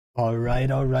All right,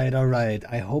 all right, all right.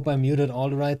 I hope I muted all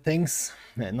the right things.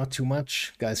 Not too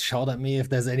much. Guys, shout at me if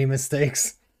there's any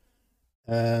mistakes.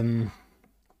 Um,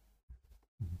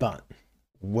 but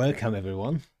welcome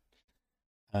everyone.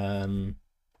 Um,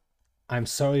 I'm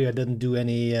sorry I didn't do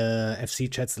any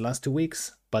FC chats the last 2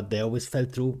 weeks, but they always fell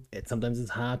through. Sometimes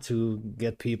it's hard to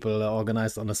get people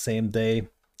organized on the same day.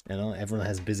 You know, everyone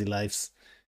has busy lives.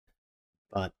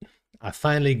 But I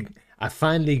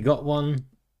finally got one.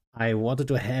 I wanted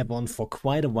to have one for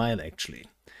quite a while actually.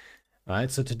 All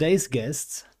right, so today's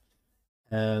guest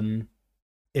um,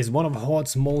 is one of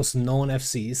Horde's most known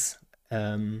FCs.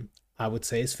 I would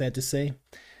say it's fair to say.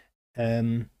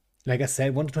 Um, like I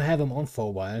said, wanted to have him on for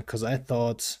a while because I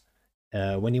thought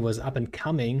when he was up and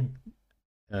coming,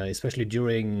 especially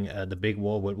during the big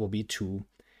war, World War B2,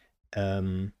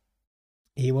 um,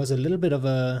 he was a little bit of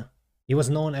a he was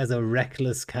known as a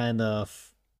reckless kind of,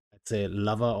 I'd say,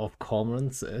 lover of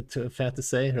cormorants, fair to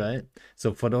say, right?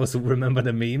 So for those who remember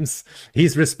the memes,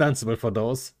 he's responsible for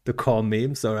those, the core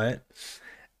memes, all right?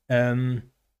 Um,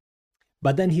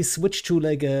 but then he switched to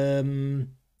like a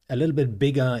little bit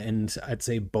bigger and I'd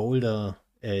say bolder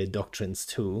doctrines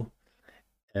too.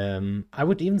 I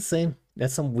would even say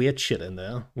there's some weird shit in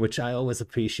there, which I always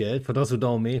appreciate. For those who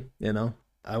know me,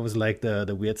 I was like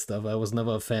the weird stuff. I was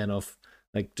never a fan of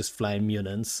like just flying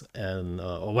mutants and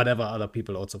or whatever other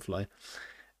people also fly.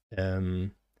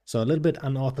 Um, so a little bit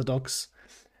unorthodox.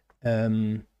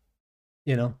 Um,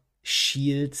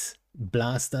 Shields,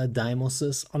 blaster,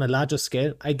 Dimoses on a larger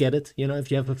scale. I get it.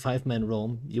 If you have a 5-man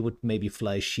roam, you would maybe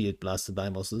fly shield, blaster,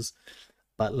 Dimoses,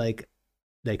 but like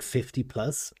 50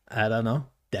 plus, I don't know.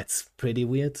 That's pretty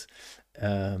weird.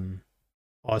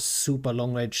 Or super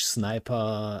long range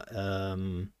sniper,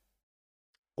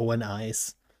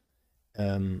 ONIs.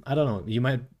 I don't know. You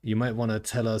might want to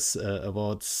tell us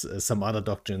about some other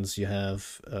doctrines you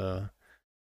have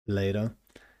later.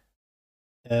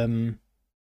 Um,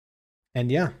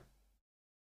 and yeah,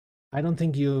 I don't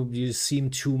think you seem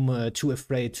too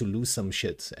afraid to lose some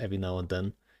shit every now and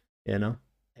then, you know,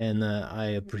 and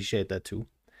I appreciate that too.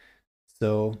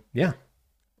 So yeah,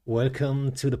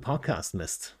 welcome to the podcast,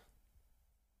 Mist.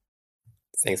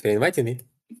 Thanks for inviting me.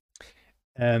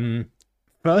 Um,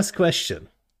 First question,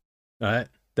 all right,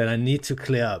 that I need to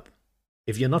clear up.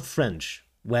 If you're not French,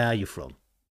 where are you from?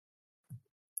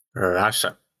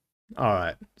 Russia. All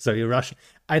right, so you're Russian.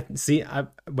 I see.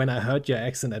 When I heard your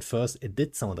accent at first, it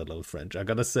did sound a little French. I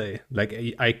gotta say, like,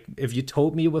 if you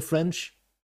told me you were French,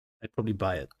 I'd probably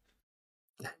buy it.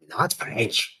 Not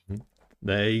French. Mhm.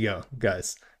 There you go,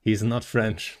 guys. He's not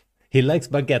French. He likes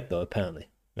baguette though, apparently,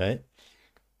 right?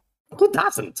 Who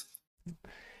doesn't?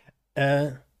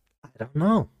 Uh, I don't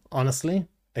know. Honestly,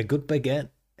 a good baguette,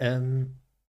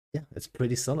 yeah, it's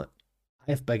pretty solid.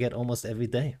 I have baguette almost every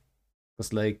day.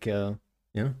 It's like,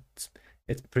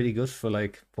 it's pretty good for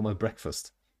for my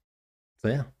breakfast. So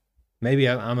yeah, maybe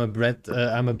I'm a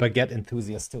baguette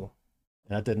enthusiast too.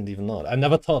 And I didn't even know it. I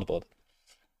never thought about it.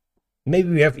 Maybe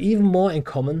we have even more in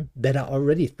common that I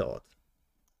already thought,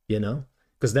 you know?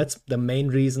 Because that's the main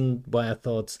reason why I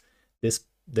thought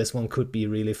this one could be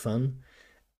really fun.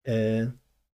 Uh,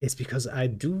 it's because I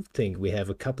do think we have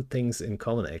a couple things in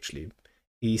common actually,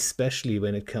 especially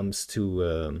when it comes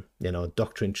to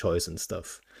doctrine choice and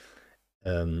stuff.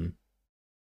 Um,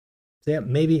 so yeah,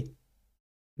 maybe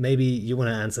you want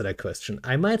to answer that question.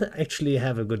 I might actually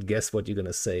have a good guess what you're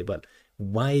gonna say, but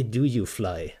why do you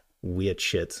fly weird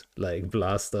shit like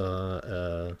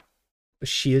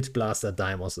shield blaster,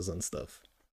 Dimoses and stuff?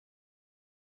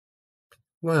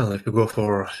 Well, if you go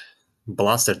for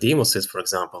Blaster Demosis, for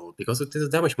example, because it is a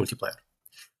damage multiplier.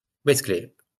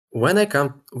 Basically, when I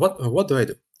come, what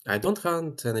do? I don't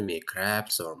hunt enemy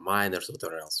crabs or miners or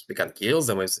whatever else. We can kill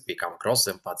them if we come across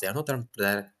them, but they are not a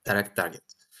direct target.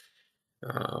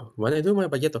 When I do my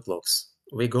baguette o'clocks,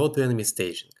 we go to enemy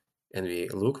staging and we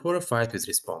look for a fight with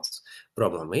response.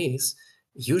 Problem is,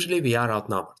 usually we are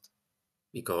outnumbered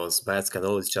because bats can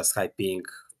always just hype ping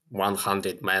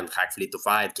 100 man hack fleet to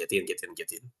fight, get in, get in,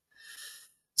 get in.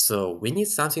 So we need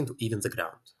something to even the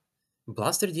ground.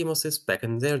 Blaster Demoses back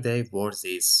in their day were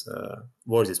this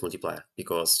multiplier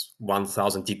because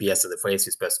 1000 TPS in the face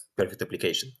is perfect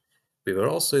application. We were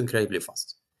also incredibly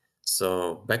fast.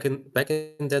 So back in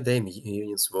that day,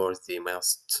 unions were the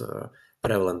most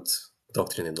prevalent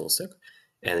doctrine in nullsec,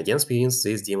 and against unions,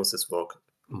 these demoses work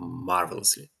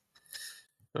marvelously.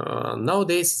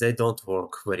 Nowadays, they don't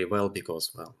work very well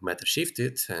because, well, meta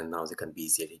shifted and now they can be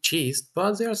easily cheesed,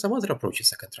 but there are some other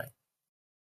approaches I can try.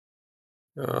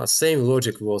 Same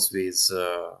logic was with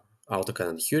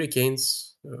autocannon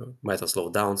hurricanes might have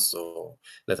slowed down, so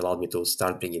that allowed me to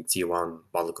start bringing T1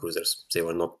 battle cruisers. They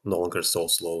were no longer so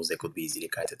slow; they could be easily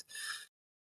kited.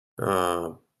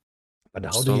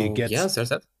 But So yes, there's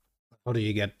that. how do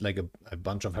you get like a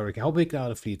bunch of hurricane? How big are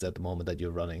the fleets at the moment that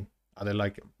you're running? Are they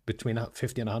like between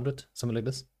 50 and 100, something like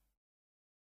this,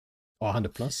 or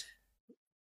 100 plus?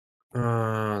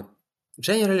 Uh,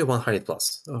 Generally 100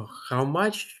 plus. How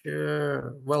much?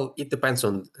 Well, it depends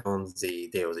on the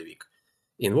day of the week.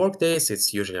 In work days,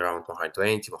 it's usually around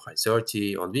 120,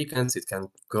 130. On weekends, it can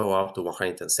go up to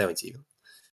 170 even.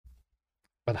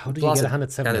 But how do you Plus, get it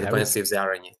kind 170 of depends hurricane? if there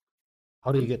are any.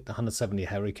 How do you get 170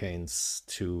 hurricanes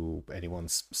to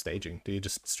anyone's staging? Do you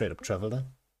just straight up travel there,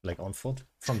 like on foot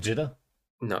from Jeddah?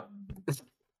 No,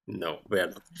 no, we're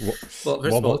not. Wa- Well,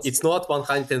 first of all, Warboats? it's not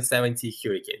 170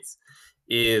 hurricanes.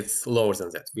 It's lower than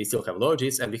that. We still have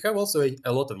lodges, and we have also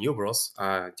a lot of new bros.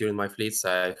 During my fleets,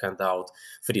 I hand out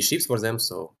free ships for them,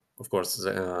 so of course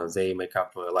they make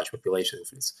up a large population in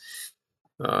fleets.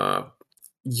 Uh,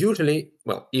 Usually,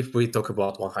 well, if we talk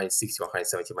about 160,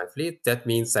 170 my fleet, that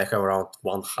means I have around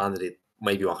 100,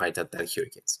 maybe 110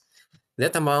 hurricanes.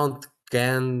 That amount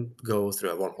can go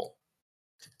through a wormhole.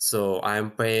 So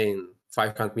I'm paying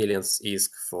 500 millions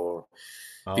ISK for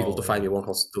people Oh to find yeah. me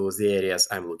wormholes to the areas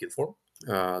I'm looking for.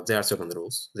 There are certain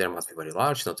rules. There must be very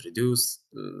large, not reduced.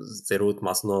 The route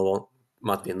must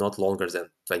be not longer than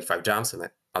 25 jumps, and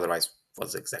otherwise,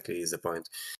 what exactly is the point?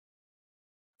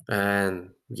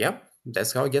 And yeah,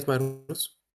 that's how I get my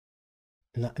routes.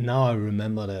 Now I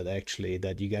remember that actually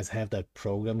that you guys have that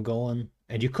program going,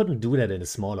 and you couldn't do that in a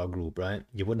smaller group, right?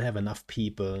 You wouldn't have enough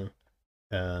people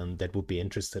that would be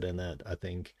interested in that, I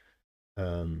think.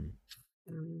 Um,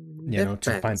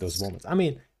 to find those Depends. moments. I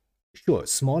mean, sure,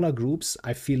 smaller groups,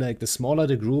 I feel like the smaller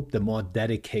the group, the more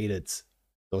dedicated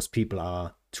those people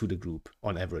are to the group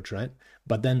on average, right?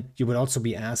 But then you would also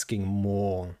be asking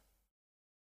more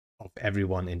of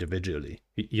everyone individually.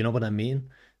 You know what I mean?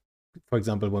 For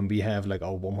example, when we have like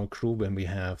our wormhole crew, when we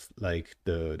have like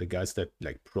the guys that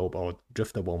like probe out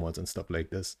drifter wormholes and stuff like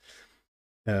this,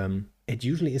 it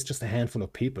usually is just a handful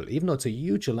of people, even though it's a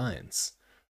huge alliance,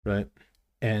 right?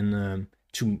 And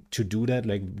to do that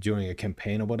like during a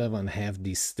campaign or whatever, and have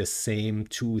the same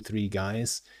 2 3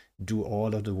 guys do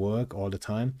all of the work all the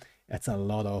time, that's a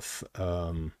lot of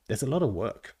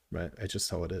work, right? It's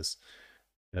just how it is.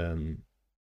 Um,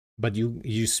 but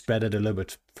you spread it a little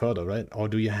bit further, right? Or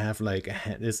do you have like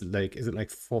is it like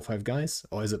 4 or 5 guys,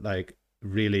 or is it like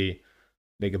really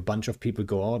like a bunch of people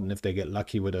go out, and if they get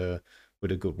lucky with a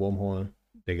good wormhole,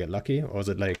 they get lucky? Or is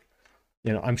it like,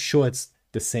 I'm sure it's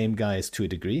the same guys to a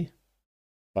degree,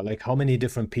 but like how many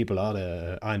different people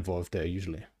are involved there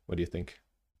usually? What do you think?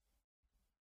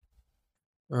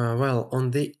 Well,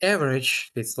 on the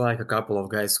average, it's like a couple of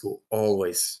guys who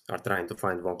always are trying to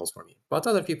find wormholes for me, but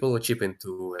other people chip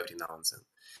into every now and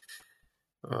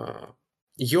then.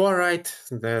 You are right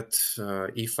that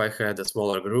if I had a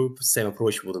smaller group, same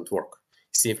approach wouldn't work,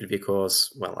 simply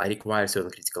because, well, I require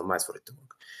certain critical mass for it to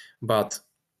work. But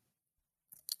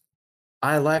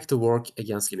I like to work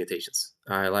against limitations.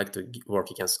 I like to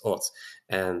work against odds,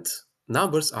 and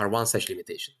numbers are one such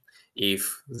limitation.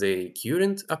 If the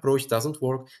current approach doesn't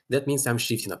work, that means I'm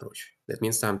shifting approach. That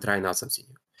means I'm trying out something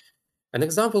new. An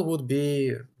example would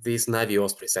be this Navi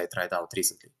Ospreys I tried out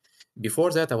recently.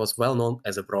 Before that, I was well known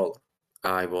as a brawler.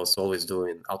 I was always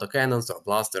doing autocannons or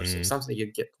blasters or Mm.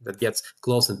 something that gets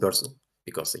close and personal,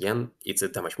 because again, it's a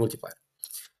damage multiplier.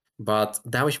 But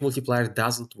damage multiplier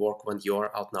doesn't work when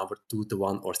you're outnumbered 2 to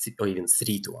 1 or even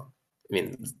 3 to 1. I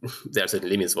mean, there are certain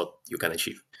limits what you can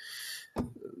achieve.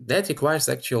 That requires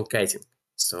actual kiting.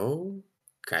 So,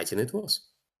 kiting it was.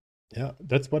 Yeah,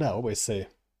 that's what I always say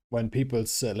when people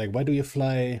say like, why do you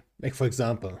fly? Like for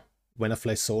example, when I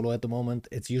fly solo at the moment,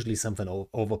 it's usually something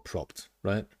overpropped,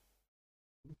 right?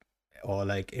 Or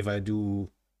like if I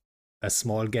do a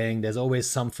small gang, there's always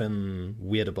something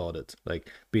weird about it. Like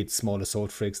be it small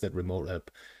assault frigs that remote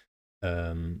up,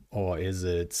 or is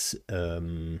it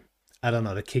I don't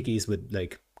know, the kickies with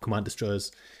like command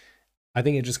destroyers. I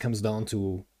think it just comes down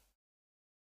to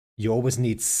you always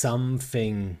need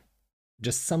something,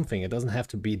 just something. It doesn't have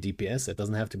to be DPS. It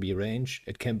doesn't have to be range.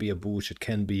 It can be a boost. It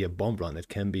can be a bomb run. It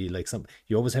can be like some.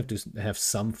 You always have to have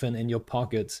something in your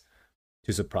pocket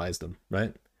to surprise them,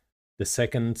 right? The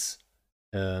second,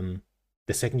 um,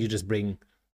 the second you just bring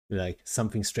like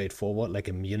something straightforward, like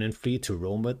a mutant fleet to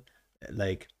roam with,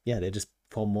 like yeah, they just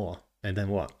form more. And then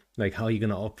what? Like how are you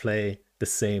gonna outplay the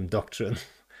same doctrine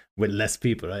with less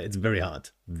people, right? It's very hard,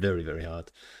 very very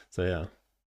hard. So yeah.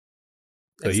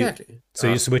 So you Exactly. so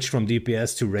you switched from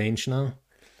DPS to range now.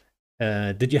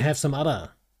 Did you have some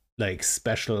other like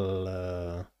special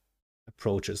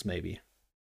approaches maybe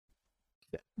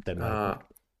that might Uh, work.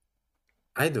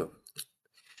 I do.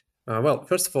 Well,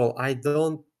 first of all, I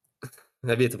don't.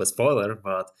 A bit of a spoiler,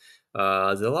 but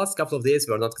the last couple of days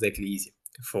were not exactly easy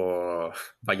for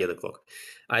by the clock.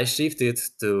 I shifted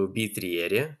to B3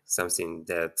 area, something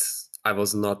that I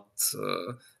was not.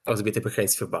 I was a bit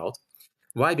apprehensive about.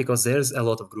 Why? Because there's a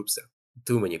lot of groups there,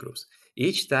 too many groups.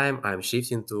 Each time I'm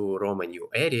shifting to roam a new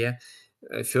area,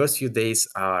 first few days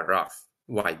are rough.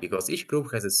 Why? Because each group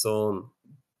has its own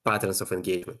patterns of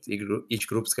engagement. Each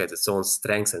group has its own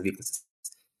strengths and weaknesses.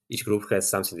 Each group has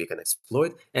something we can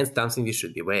exploit and something we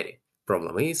should be wary.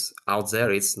 Problem is, out there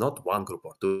it's not one group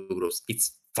or two groups, it's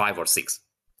 5 or 6.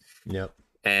 Yep.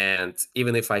 And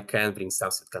even if I can bring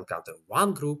something that can counter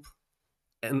one group,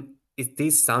 and it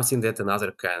is something that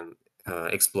another can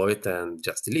exploit and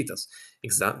just delete us.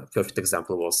 Perfect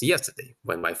example was yesterday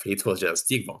when my fleet was just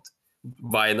tick bombed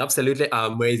by an absolutely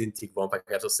amazing tick bomb. I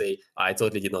have to say, I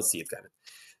totally did not see it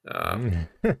coming.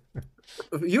 The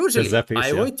Usually, I Zappies,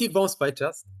 yeah. avoid tick bombs by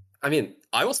just. I mean,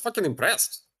 I was fucking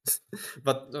impressed.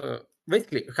 But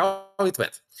basically, how it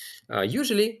went.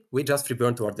 Usually, we just free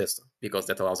burn to our desktop because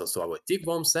that allows us to avoid tick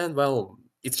bombs, and well,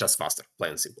 it's just faster,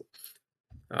 plain and simple.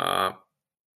 Uh,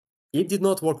 it did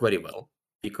not work very well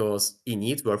because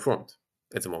init were formed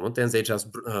at the moment and they just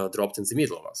dropped in the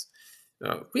middle of us.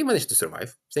 We managed to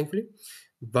survive, thankfully,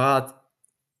 but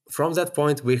from that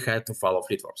point we had to follow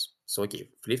fleet wars. So okay,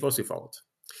 fleet wars we followed.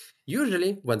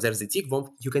 Usually, when there's a tick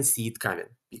bomb, you can see it coming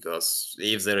because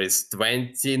if there is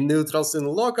 20 neutrals in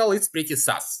local, it's pretty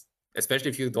sus,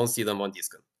 especially if you don't see them on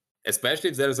discount,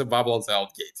 especially if there is a bubble on the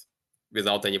out gate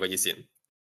without anybody seeing.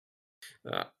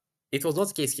 It was not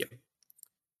the case here.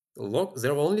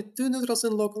 There were only 2 neutrals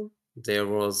in local. There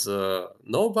was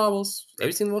no bubbles.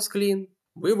 Everything was clean.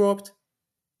 We warped.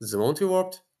 The moment we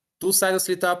warped, 2 silos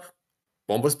lit up.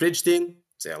 Bombers bridged in.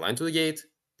 They aligned to the gate.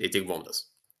 They tick bombed us.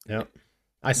 Yeah.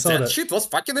 I saw That that. shit was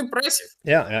fucking impressive.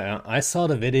 Yeah. I saw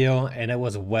the video and it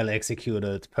was well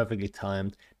executed, perfectly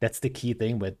timed. That's the key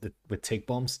thing with tick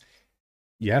bombs.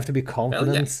 You have to be Hell yeah.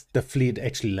 confident the fleet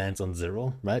actually lands on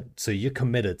 0, right? So you're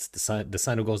committed. The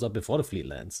sign goes up before the fleet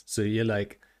lands. So you're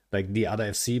like the other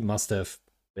FC must have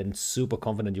been super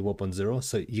confident you warp on 0.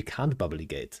 So you can't bubble a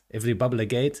gate. If you bubble a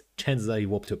gate, chances are you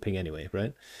warp to a ping anyway,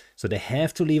 right? So they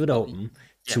have to leave it open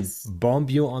Yes. to bomb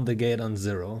you on the gate on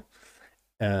 0.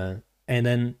 And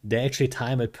then they actually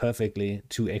time it perfectly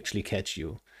to actually catch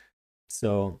you.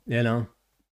 So,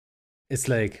 it's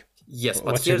like, Yes,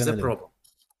 but what you here's the gonna do? problem.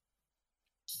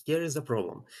 Here is the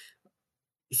problem.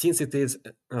 Since it is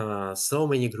so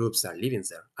many groups are living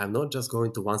there, I'm not just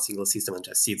going to one single system and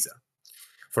just sit there.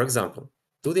 For example,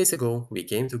 2 days ago, we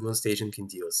came to Goon Station in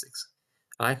DO6.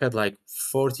 I had like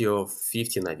 40 or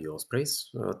 50 IVO sprays.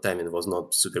 Timing was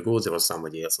not super good. There was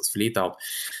somebody else's fleet out.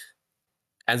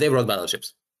 And they brought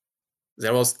battleships.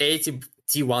 There was 80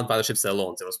 T1 battleships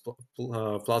alone. There was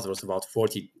plus there was about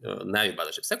 40 Navy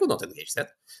battleships. I could not engage that,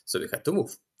 so we had to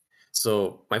move.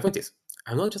 So my point is,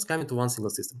 I'm not just coming to one single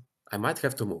system. I might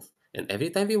have to move, and every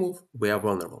time we move, we are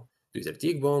vulnerable to either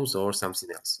tick bombs or something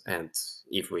else. And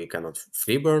if we cannot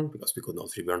free burn, because we could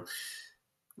not free burn,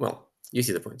 well, you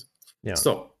see the point. Yeah.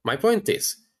 So my point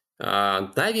is,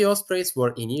 Navy Ospreys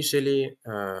were initially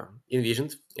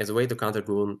envisioned as a way to counter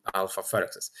Goon Alpha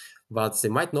Phyrexes, but they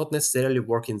might not necessarily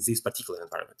work in this particular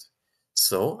environment.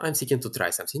 So I'm seeking to try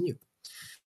something new.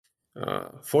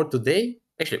 For today,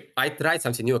 actually, I tried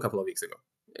something new a couple of weeks ago.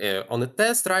 On a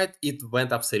test ride, it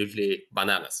went absolutely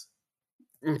bananas.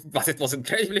 But it was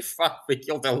incredibly fun. We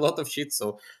killed a lot of shit,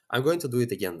 so I'm going to do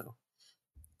it again now.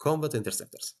 Combat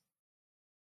Interceptors.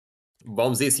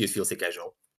 Bomb this, you filthy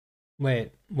casual.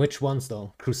 Wait, which ones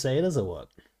though? Crusaders or what?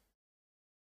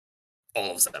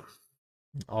 All of them.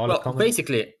 All Well, common?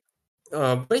 basically, there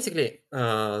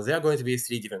are going to be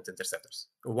 3 different interceptors.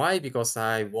 Why? Because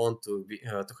I want to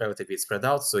have it a bit spread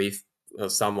out. So if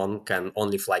someone can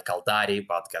only fly Kaldari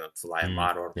but cannot fly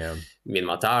Mar or Yeah.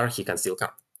 Minmatar, he can still come.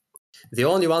 The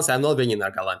only ones I'm not bringing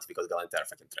are Galanti because Galanti are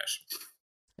fucking trash.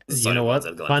 You know what?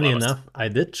 Funny enough, I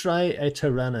did try a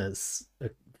Tyrannus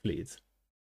fleet,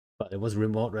 but it was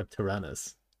remote rep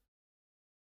Tyrannus.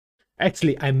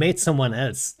 Actually, I made someone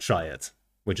else try it,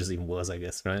 which is even worse, I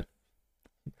guess, right?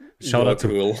 Shout out to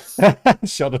cool.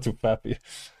 shout out to Pappy.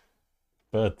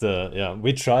 But yeah,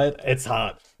 we tried. It's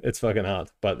hard. It's fucking hard.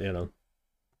 But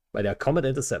but they're Comet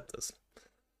Interceptors.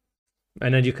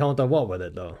 And then you counter what with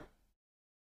it though?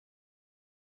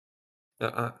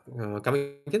 Come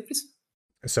again, please.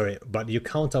 Sorry, but you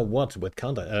counter what with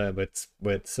Combat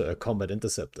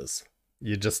Interceptors?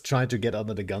 You just try to get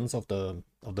under the guns of the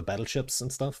battleships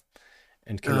and stuff,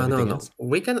 and kill No, everything no, else.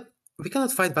 we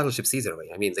cannot fight battleships either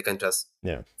way. I mean, they can just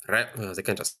Yeah. they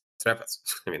can just trap us.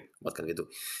 I mean, what can we do?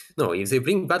 No, if they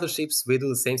bring battleships, we do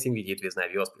the same thing we did with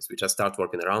Navy Ospreys. We just start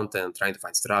working around and trying to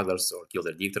find stragglers or kill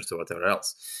their dictators or whatever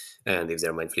else. And if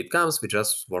their main fleet comes, we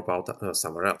just warp out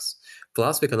somewhere else.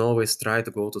 Plus, we can always try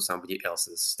to go to somebody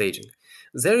else's staging.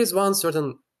 There is one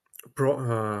certain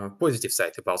positive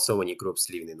side about so many groups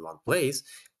living in one place.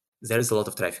 There is a lot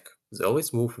of traffic. They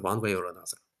always move one way or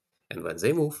another. And when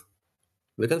they move,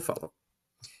 we can follow.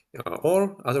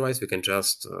 Or otherwise, we can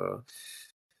just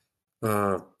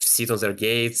sit on their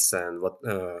gates and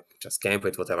just camp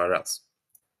it, whatever else.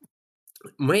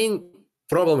 Main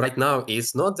problem right now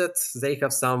is not that they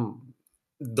have some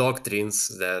doctrines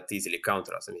that easily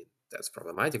counter us. I mean, that's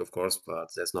problematic, of course, but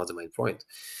that's not the main point.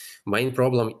 Main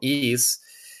problem is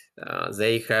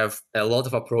they have a lot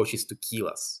of approaches to kill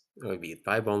us, be it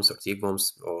pipe bombs or tick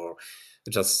bombs or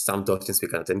just some doctrines we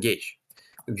cannot engage.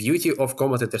 Beauty of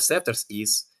combat interceptors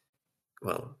is,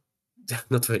 well, they're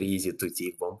not very easy to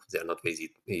tick bomb. They're not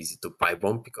very easy to pipe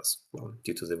bomb because, well,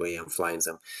 due to the way I'm flying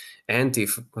them. And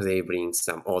if they bring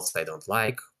some odds I don't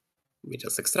like, we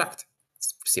just extract.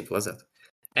 It's simple as that.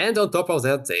 And on top of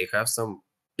that, they have some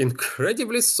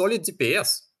incredibly solid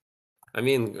DPS. I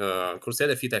mean,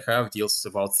 Crusader fleet I have deals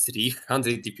about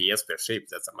 300 DPS per ship.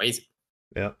 That's amazing.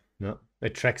 Yeah. No.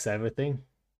 It tracks everything.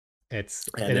 And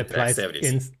it tracks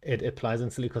everything. It applies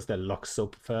instantly because they're locked so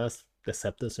fast. The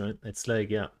scepters, right? It's like,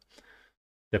 yeah,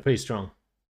 they're pretty strong.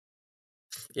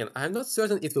 Yeah, I'm not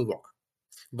certain it will work,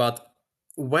 but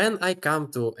when I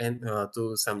come to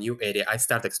some new area, I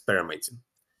start experimenting,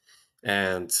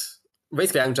 and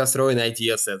basically I'm just throwing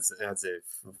ideas at the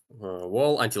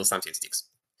wall until something sticks.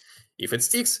 If it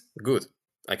sticks, good.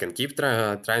 I can keep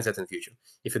trying that in future.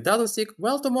 If it doesn't stick,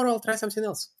 well, tomorrow I'll try something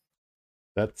else.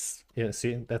 That's, yeah,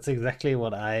 see, that's exactly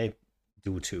what I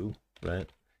do too,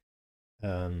 right?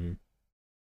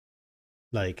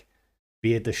 Like,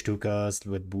 be it the Stukas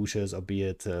with bushes or be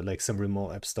it like some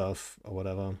remote app stuff or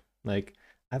whatever. Like,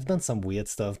 I've done some weird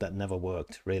stuff that never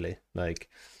worked, really. Like,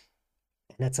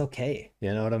 and that's okay.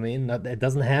 You know what I mean? Not, it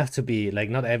doesn't have to be like,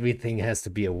 not everything has to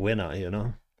be a winner, you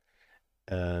know?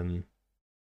 Um,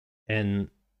 and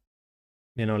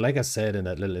like I said in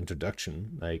that little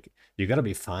introduction, like you gotta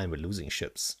be fine with losing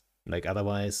ships. Like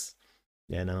otherwise,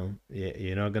 you're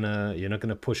not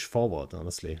gonna push forward,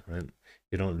 honestly, right?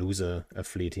 You don't lose a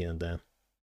fleet here and there.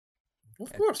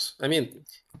 Of course. I mean,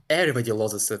 everybody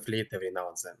loses a fleet every now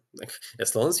and then. Like,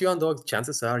 as long as you underdog,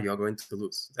 chances are you're going to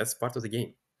lose. That's part of the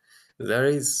game. There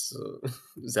is,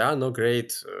 there are no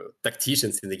great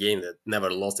tacticians in the game that never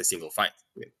lost a single fight.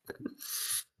 I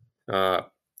mean,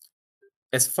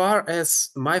 as far as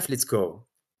my fleets go,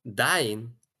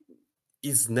 dying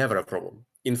is never a problem.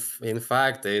 In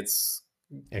fact, it's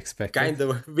Expected. kind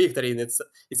of victory in it's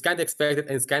kind of expected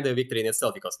and it's kind of a victory in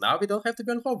itself because now we don't have to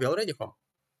burn home. We're already home.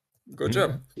 Good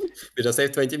job. We just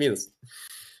saved 20 minutes.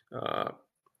 Uh,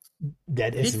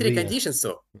 That is victory real. conditions,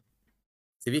 so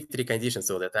the victory condition,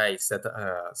 so that I set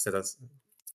us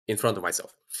in front of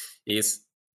myself is,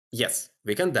 yes,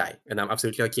 we can die, and I'm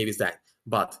absolutely okay with dying.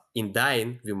 But in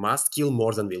dying, we must kill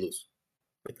more than we lose.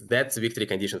 Like, that's the victory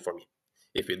condition for me.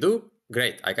 If we do,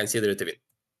 great, I consider it a win.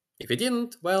 If we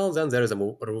didn't, well, then there is a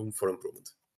room for improvement.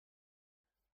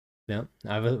 Yeah,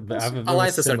 I have a very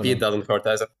Alliance SRP similar. doesn't hurt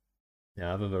either. Yeah,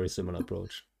 I have a very similar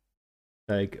approach.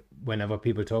 Like whenever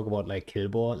people talk about like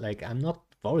killboard, like I'm not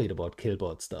worried about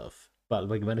killboard stuff. But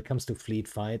like when it comes to fleet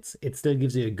fights, it still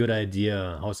gives you a good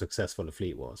idea how successful the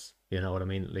fleet was. You know what I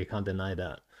mean? Like, you can't deny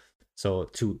that. So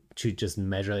to just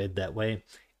measure it that way,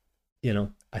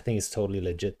 I think it's totally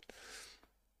legit.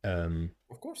 Of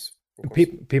course. Of course.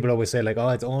 People always say like, oh,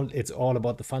 it's all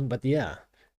about the fun, but yeah,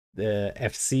 the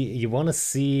FC, you want to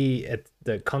see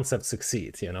the concept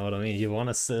succeed. You know what I mean? You want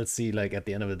to still see like at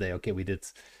the end of the day, okay, we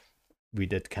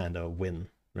did kind of win,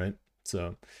 right?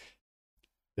 So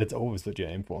that's always what you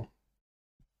aim for.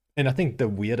 And I think the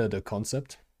weirder the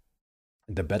concept,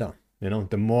 the better.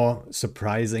 The more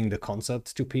surprising the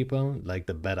concept to people, like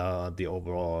the better the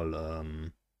overall,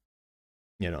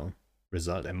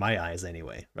 result in my eyes,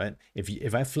 anyway. Right?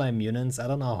 If I fly Munins, I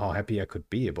don't know how happy I could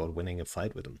be about winning a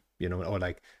fight with them. Or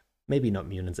like maybe not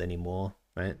Munins anymore.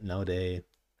 Right now they're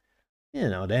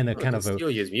in a You kind can of a,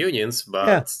 still use unions, yeah.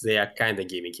 but they are kind of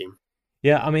gimmicky.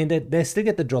 Yeah, I mean they still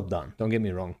get the job done. Don't get me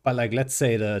wrong, but like let's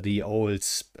say the old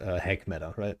hack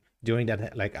meta, right? During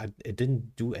that, like it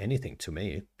didn't do anything to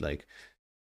me. Like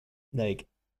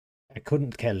I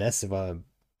couldn't care less if I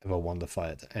won the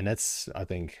fight, and that's, I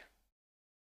think,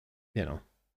 you know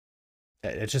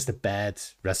it's just a bad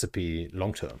recipe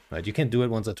long term, right? You can do it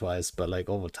once or twice, but like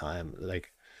over time,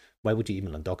 like why would you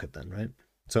even undock it then, right?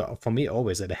 So for me,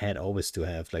 always it had always to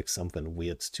have like something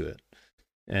weird to it.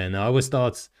 And I always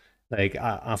thought, like,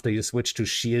 after you switch to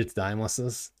shield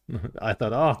Dimoses, I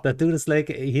thought, oh, that dude is like,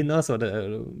 he knows what,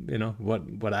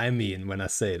 what I mean when I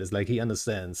say it. It's like he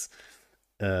understands.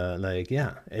 Like,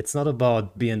 yeah, it's not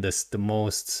about being the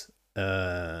most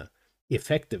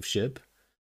effective ship.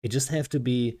 It just have to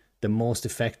be the most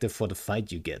effective for the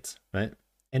fight you get, right?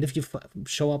 And if you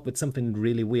show up with something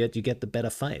really weird, you get the better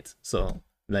fight. So,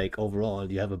 like,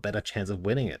 overall, you have a better chance of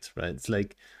winning it, right? It's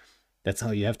like that's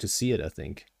how you have to see it, I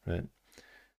think, right?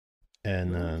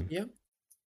 And Yeah.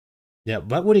 yeah,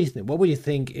 what would you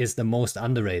think is the most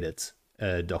underrated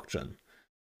doctrine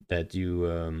that you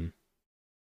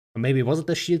or maybe was it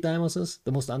the shield diamonds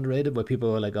the most underrated, where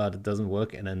people were like, oh, it doesn't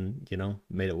work, and then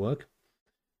made it work?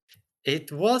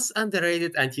 It was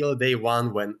underrated until day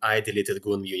one when I deleted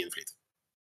Goon Union Fleet.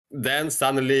 Then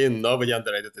suddenly nobody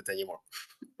underrated it anymore.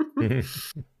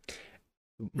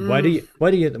 Why do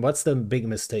you what's the big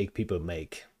mistake people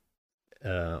make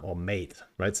or made,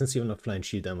 right? Since you're not flying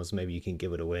shield demos, maybe you can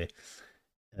give it away.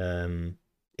 um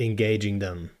Engaging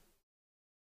them,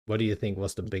 what do you think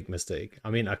was the big mistake? I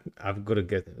mean, I've got a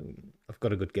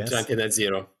good guess. Jumping at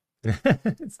zero.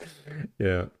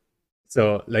 Yeah.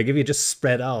 So, like, if you just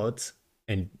spread out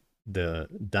and the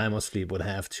Dimos fleet would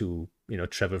have to,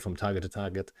 travel from target to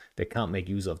target, they can't make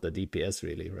use of the DPS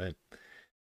really, right?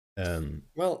 Um,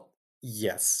 Well,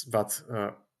 yes, but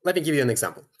let me give you an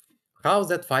example. How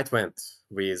that fight went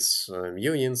with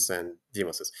Unions and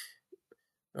Demoses.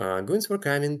 Goons were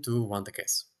coming to want the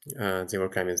case. They were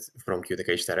coming from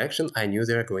QTKH direction. I knew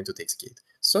they were going to take the gate.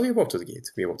 So we walked to the gate.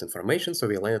 We walked information, so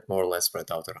we landed more or less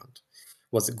spread out around.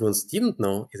 What the Goons didn't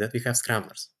know is that we have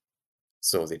scramblers.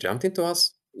 So they jumped into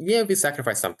us. Yeah, we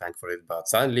sacrificed some tank for it, but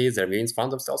suddenly their minions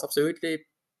found themselves absolutely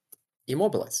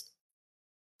immobilized.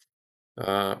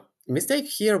 Mistake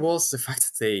here was the fact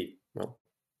that they, well,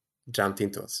 jumped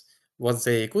into us. What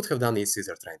they could have done is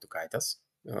either trying to kite us.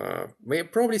 We're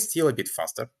probably still a bit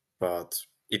faster, but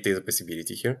it is a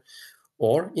possibility here.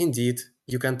 Or indeed,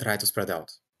 you can try to spread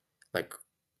out. Like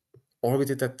orbit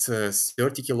it at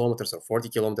 30 kilometers or 40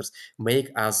 kilometers, make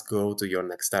us go to your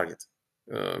next target.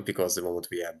 Because the moment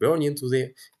we are burning to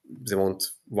the moment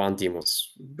one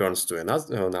Demos burns to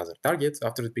another target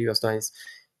after the previous dies,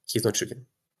 he's not shooting.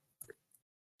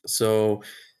 So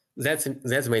that's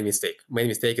the main mistake. Main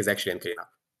mistake is actually clean up.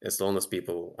 As long as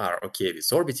people are okay with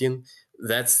orbiting,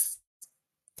 that's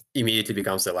immediately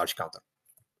becomes a large counter.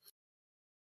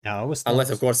 yeah, I always thought Unless,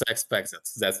 of this. course, I expect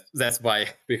that. That's why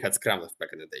we had scramblers back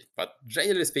in the day. But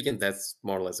generally speaking, that's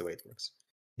more or less the way it works.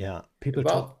 Yeah, people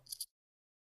talk. About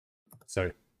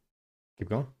Sorry, keep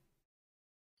going.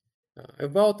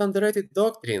 about underrated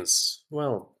doctrines.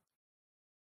 Well,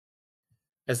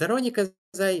 as ironic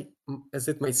as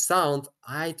it may sound,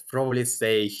 I'd probably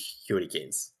say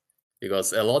hurricanes.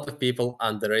 Because a lot of people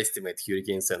underestimate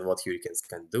hurricanes and what hurricanes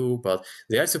can do, but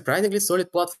they are surprisingly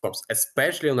solid platforms,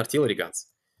 especially on artillery guns.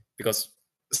 Because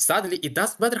suddenly it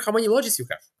doesn't matter how many lodges you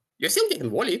have, you still can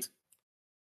wall it.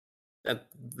 And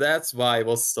that's why I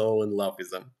was so in love with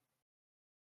them.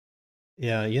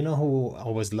 Yeah, you know who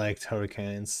always liked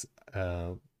hurricanes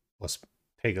was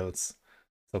Pickles.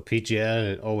 So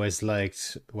PGL always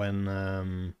liked when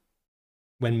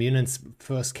Munins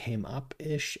first came up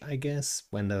ish, I guess,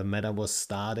 when the meta was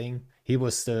starting, he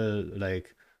was still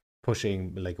like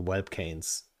pushing like whelp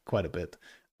canes quite a bit,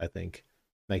 I think.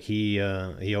 Like he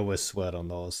always sweat on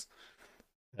those.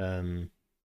 Um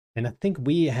and I think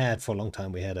we had for a long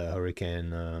time we had a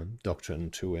hurricane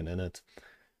doctrine too in it.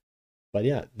 But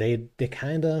yeah, they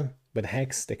kinda with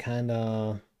Hex they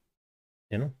kinda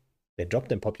they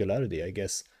dropped in popularity, I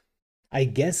guess. I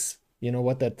guess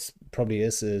what that probably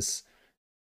is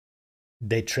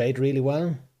they trade really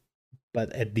well,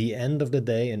 but at the end of the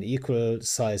day, an equal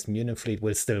sized Munich fleet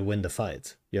will still win the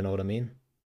fight. You know what I mean?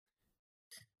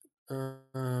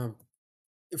 Uh,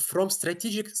 from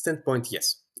strategic standpoint,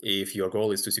 yes. If your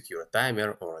goal is to secure a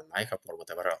timer or an IHAP or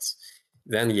whatever else,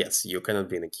 then yes, you cannot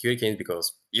be in a hurricane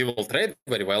because you will trade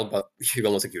very well, but you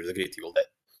will not secure the grid, you will die.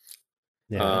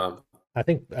 Yeah. Um, I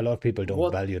think a lot of people don't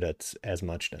what value that as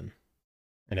much then.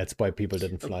 And that's why people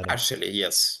didn't fly them. Partially,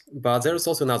 yes, but there is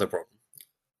also another problem.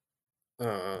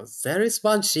 There is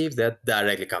one ship that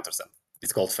directly counters them.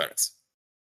 It's called Ferrex.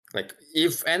 Like,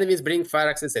 if enemies bring fire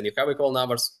axes and you have equal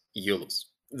numbers, you lose.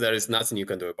 There is nothing you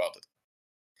can do about it.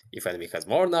 If enemy has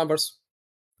more numbers,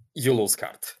 you lose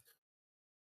card.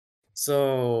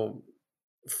 So,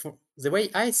 the way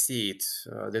I see it,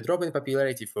 the drop in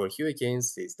popularity for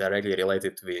hurricanes is directly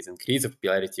related with increase of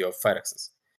popularity of fire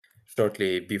axes.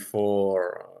 Shortly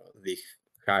before the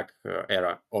hack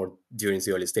era or during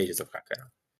the early stages of hack era.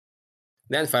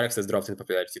 Then fire access dropped in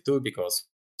popularity too because,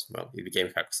 well, it became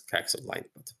hacks online,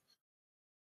 but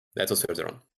that was further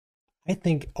on. I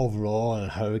think overall,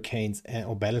 hurricanes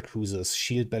or battlecruisers,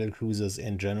 shield battlecruisers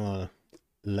in general,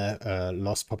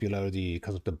 lost popularity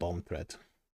because of the bomb threat.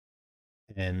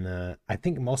 And I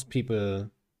think most people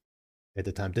at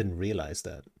the time didn't realize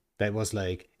that. That was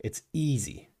like, it's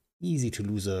easy to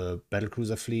lose a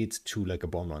battlecruiser fleet to like a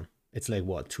bomb run. It's like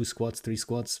what, 2 squads, 3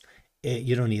 squads?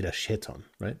 You don't need a shit ton,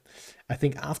 right? I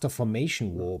think after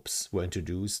formation warps were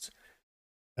introduced,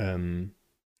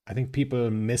 I think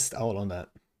people missed out on that.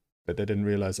 But they didn't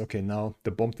realize, okay, now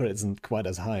the bomb threat isn't quite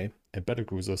as high, and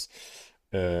battlecruisers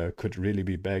could really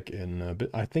be back in a bit.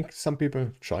 I think some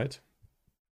people tried.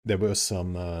 There were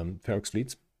some Ferox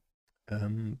fleets,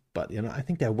 but I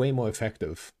think they're way more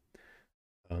effective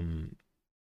than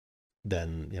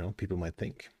people might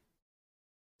think.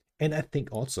 And I think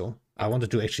also, I wanted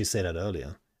to actually say that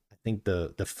earlier. I think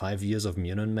the 5 years of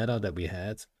Munin meta that we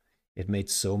had, it made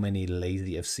so many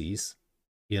lazy FCs.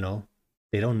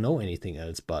 They don't know anything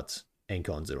else but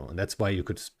anchor on 0, and that's why you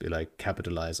could like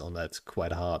capitalize on that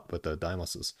quite hard with the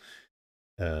Dimoses.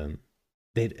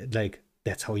 They like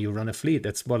that's how you run a fleet.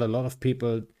 That's what a lot of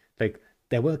people like.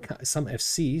 There were some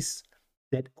FCs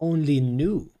that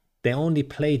they only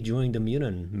played during the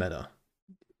Munin meta,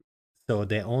 so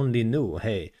they only knew,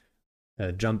 hey,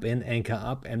 jump in, anchor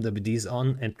up, MWDs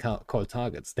on, and call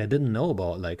targets. They didn't know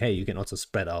about like, hey, you can also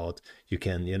spread out, you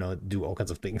can do all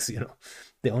kinds of things.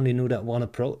 They only knew that one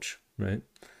approach, right?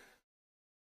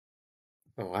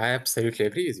 Oh, I absolutely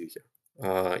agree with you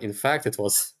here. In fact, it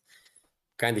was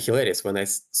kind of hilarious when I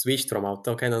switched from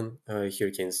autocannon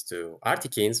Hurricanes to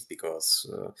Articanes,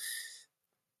 because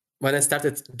when I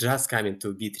started just coming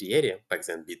to B3 area, back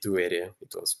then B2 area,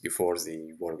 it was before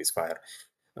the War with Fire,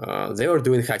 they were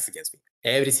doing hacks against me.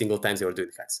 Every single time they were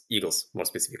doing hacks. Eagles, more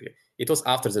specifically. It was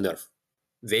after the nerf.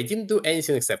 They didn't do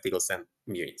anything except Eagles and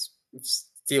Munis.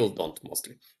 Still don't,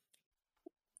 mostly.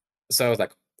 So I was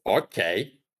like,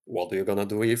 okay, what are you gonna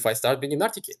do if I start bringing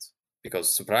Articanes? Because,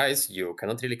 surprise, you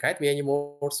cannot really kite me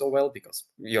anymore so well because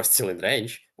you're still in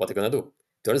range. What are you gonna do?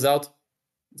 Turns out,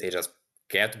 they just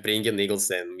kept bringing Eagles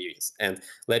and Munis. And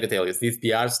let me tell you, these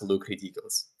PRs look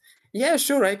ridiculous. Yeah,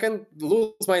 sure, I can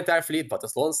lose my entire fleet, but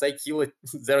as long as I kill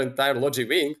their entire logic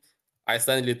wing, I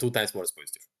suddenly 2 times more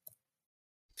positive.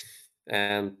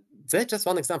 And that's just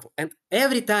one example. And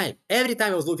every time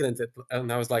I was looking at it,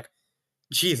 and I was like,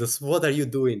 Jesus, what are you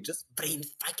doing? Just bring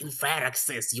fucking fire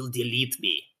access. You'll delete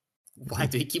me. Why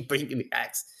do you keep bringing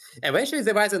hacks? Eventually,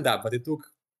 they wisened up, but it took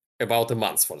about a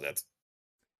month for that,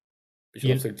 which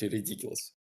was absolutely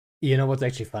ridiculous. You know what's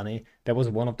actually funny? That was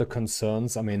one of the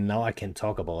concerns. I mean, now I can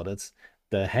talk about it.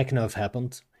 The hack nerf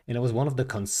happened, and it was one of the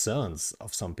concerns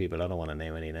of some people. I don't want to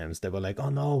name any names. They were like, "Oh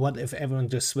no, what if everyone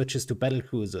just switches to battle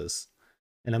cruisers?"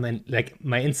 And I mean, like,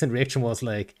 my instant reaction was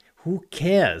like, "Who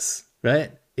cares,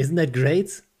 right? Isn't that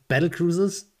great? Battle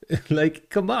cruisers?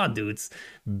 Like, come on, dudes!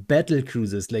 Battle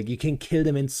cruisers, like, you can kill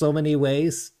them in so many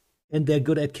ways, and they're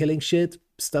good at killing shit.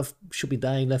 Stuff should be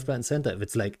dying left, right, and center.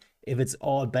 If it's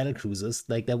all battle cruisers,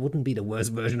 like that wouldn't be the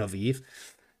worst version of Eve.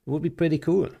 It would be pretty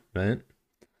cool, right?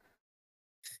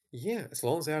 Yeah, as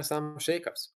long as there are some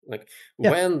shakeups. Like,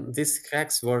 Yeah. when these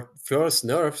hacks were first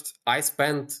nerfed, I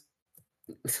spent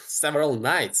several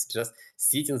nights just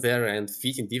sitting there and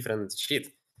feeding different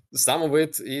shit. Some of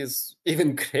it is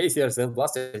even crazier than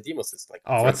Blaster Demoses. Like,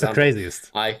 Oh, for what's the example,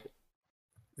 craziest?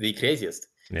 the craziest.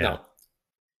 Yeah. Now,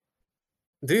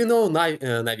 do you know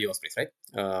Navy Ospreys, right?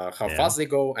 How Yeah. fast they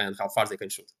go and how far they can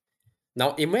shoot.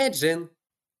 Now imagine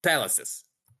Thalases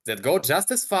that go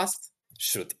just as fast,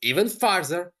 shoot even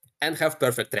farther, and have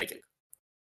perfect tracking.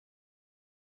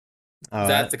 All right.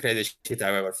 That's the craziest shit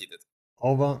I've ever feeded.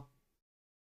 Over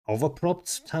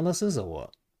overpropped Taluses or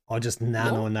what? Or just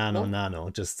No, no. nano,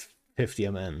 just 50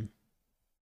 MN.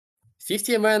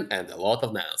 50 MN and a lot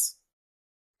of nanos.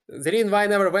 The reason why I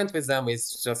never went with them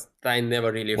is just I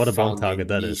never really What a bomb found a target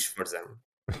that niche is. for them.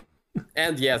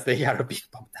 And yes, they are a big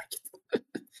bomb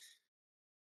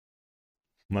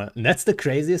target. That's the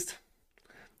craziest.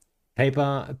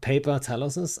 Paper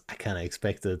Taluses. I kind of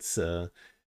expected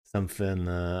something.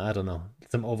 I don't know,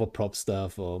 some overprop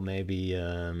stuff, or maybe I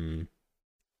don't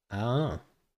know.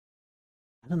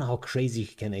 I don't know how crazy you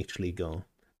can actually go.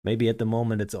 Maybe at the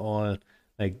moment it's all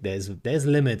like there's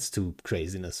limits to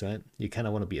craziness, right? You kind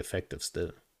of want to be effective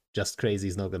still. Just crazy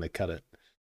is not gonna cut it.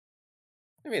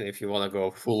 I mean, if you want to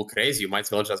go full crazy, you might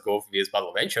as well just go with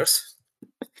Battle Ventures.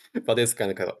 But it's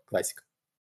kind of classic.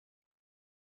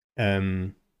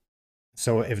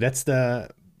 So if that's the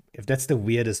if that's the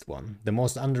weirdest one, the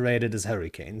most underrated is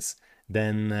hurricanes,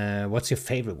 then what's your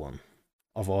favorite one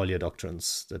of all your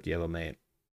doctrines that you ever made?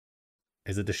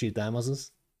 Is it the Shield Daimoses?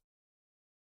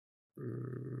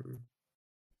 Mm,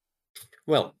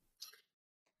 Well,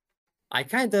 I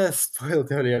kind of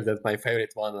spoiled earlier that my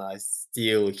favorite one are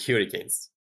still hurricanes.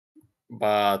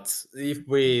 But if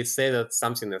we say that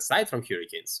something aside from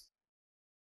hurricanes,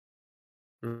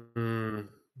 mm,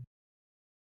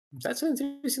 that's an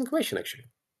interesting question, actually.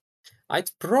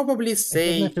 I'd probably It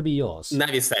doesn't have to say be yours.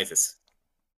 Navy sizes.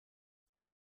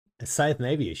 Aside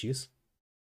Navy issues.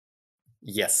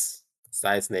 Yes,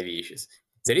 size Navy issues.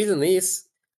 The reason is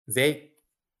they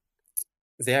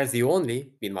they are the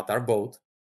only Minmatar boat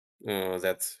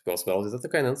that goes well with the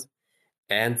cannons,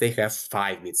 and they have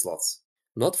 5 mid slots.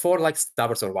 Not 4 like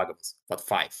Stabbers or Vagabonds, but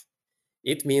 5.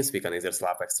 It means we can either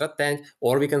slap extra tank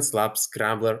or we can slap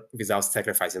Scrambler without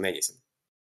sacrificing anything.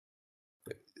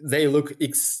 They look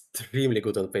extremely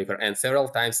good on paper, and several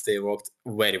times they worked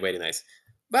very, very nice.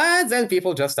 But then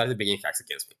people just started bringing hacks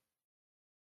against me.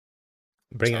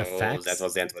 Bring a So that fax.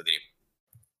 was the end of the dream.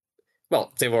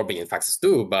 Well, they were bringing faxes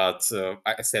too, but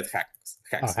I said hacks.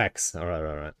 Oh, Hacks. hacks. All right,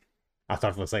 all right. I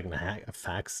thought for a second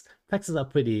fax. Faxes are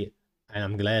pretty, and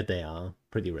I'm glad they are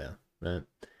pretty rare, right?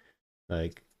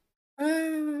 Like,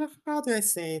 How do I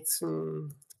say it?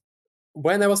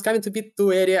 When I was coming to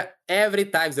B2 area, every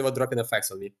time they were dropping a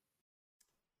fax on me.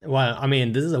 well, I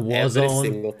mean, this is a war Every zone.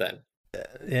 single time.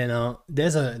 You know,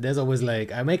 there's always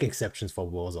like I make exceptions for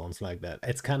war zones like that.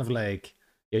 It's kind of like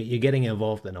you're getting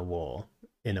involved in a war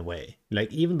in a way.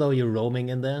 Like even though you're roaming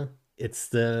in there, it's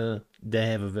still they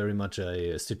have a very much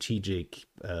a strategic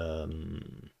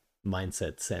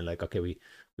mindset, saying like, okay, we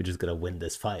just gotta win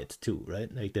this fight too,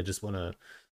 right? Like they just wanna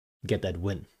get that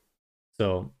win.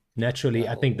 So naturally,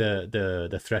 I think Well,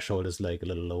 the threshold is like a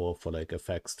little lower for like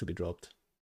effects to be dropped.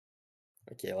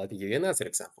 okay, let me give you another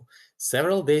example.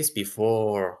 Several days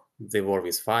before the war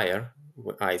with fire,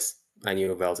 I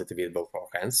knew about it a bit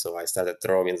beforehand, so I started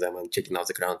throwing them and checking out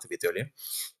the ground a bit earlier.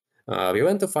 We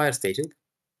went to fire staging.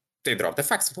 They dropped the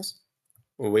fax on us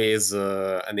with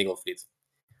an Eagle fleet.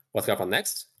 What happened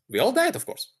next? We all died, of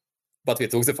course, but we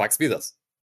took the fax with us.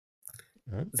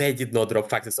 Right? They did not drop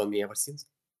faxes on me ever since.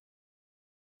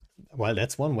 Well,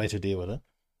 that's one way to deal with it.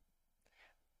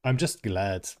 I'm just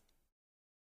glad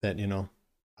that,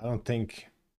 I don't think,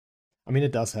 I mean,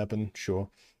 it does happen, sure.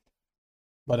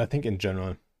 But I think in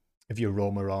general, if you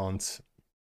roam around,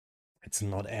 it's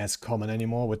not as common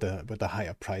anymore with the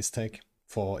higher price tag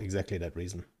for exactly that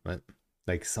reason, right?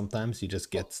 Like sometimes you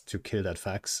just get Well, to kill that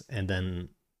fax and then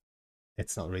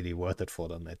it's not really worth it for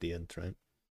them at the end, right?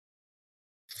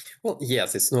 well,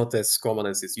 yes, it's not as common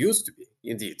as it used to be,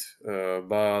 indeed,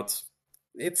 but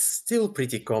it's still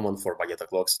pretty common for Baguetta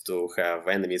clocks to have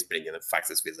enemies bringing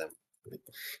faxes with them,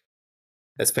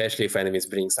 especially if enemies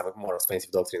bring some more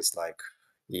expensive doctrines like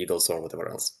Eagles or whatever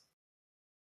else.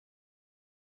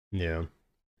 Yeah.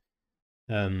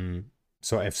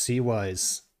 So FC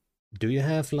wise, do you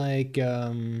have like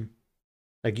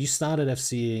you started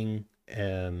FCing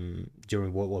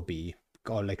during World War B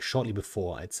or like shortly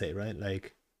before, I'd say, right?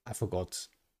 Like I forgot,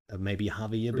 maybe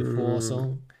half a year before or Mm,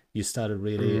 so. You started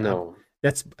really up. no,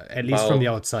 That's at least from the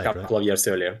about a outside, right? couple of years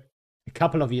earlier. A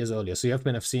couple of years earlier. So you have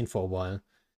been FCing for a while.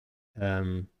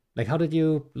 Like how did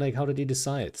you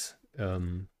decide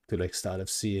to like start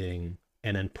FCing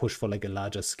and then push for like a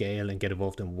larger scale and get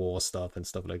involved in war stuff and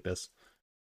stuff like this?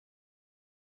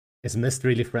 Is Mist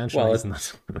really French? No, Well, he's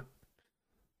not.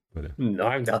 But, no,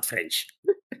 I'm not French.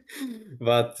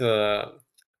 But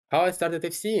how I started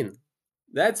FCing?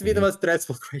 That's a bit of mhm. a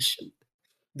stressful question.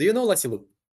 Do you know Lassilu?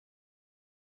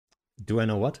 Do I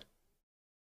know what?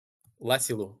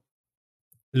 Lassilu.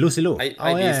 Lucy Lou. I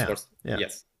Oh did yeah, first. yeah, yeah.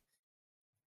 Yes.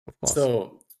 Of course.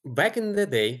 So back in the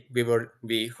day, we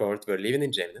heard were living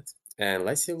in Gemini, and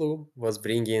Lassilu was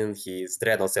bringing his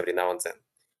dreadnoughts every now and then.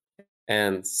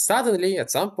 And suddenly,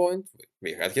 at some point,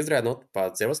 we had his dreadnought,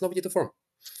 but there was nobody to form.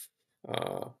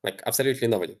 Like absolutely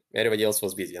nobody. Everybody else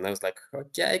was busy, and I was like,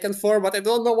 okay, I can form, but I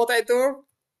don't know what I do,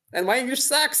 and my English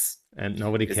sucks. And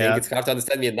nobody If you think it's cared. hard to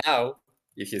understand me now,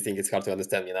 if you think it's hard to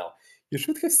understand me now, you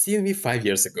should have seen me 5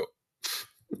 years ago.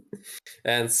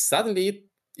 And suddenly,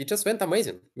 it just went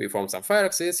amazing. We formed some fire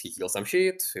axes, he healed some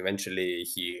shit. Eventually,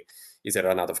 he either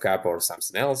ran out of cap or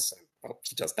something else. Well,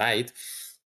 he just died.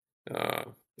 Uh,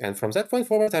 and from that point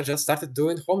forward, I just started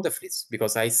doing home defleets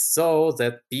because I saw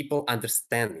that people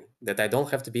understand me, that I don't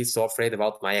have to be so afraid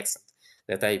about my accent,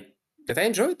 that I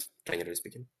enjoyed, generally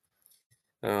speaking.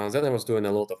 Then I was doing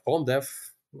a lot of home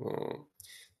def.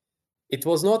 It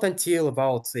was not until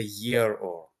about a year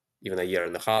or even a year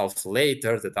and a half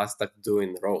later that I started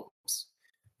doing roams.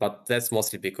 But that's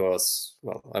mostly because,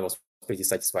 well, I was pretty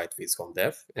satisfied with home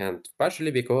dev, and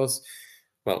partially because,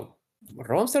 well,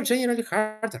 ROMs are generally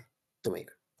harder to make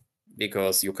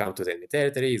because you come to the enemy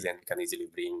territories and you can easily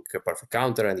bring a perfect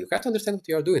counter, and you have to understand what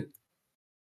you are doing.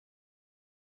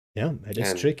 Yeah, it is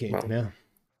And tricky. well, Yeah.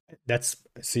 That's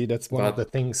one of the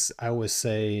but things I always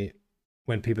say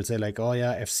when people say like, oh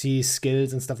yeah, FC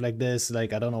skills and stuff like this.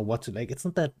 Like, I don't know what to like. It's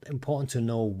not that important to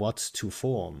know what to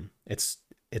form. It's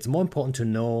more important to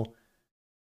know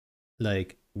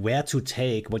like where to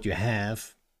take what you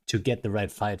have to get the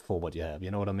right fight for what you have.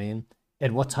 You know what I mean?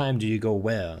 At what time do you go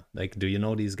where? Like, do you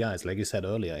know these guys? Like you said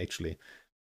earlier, actually,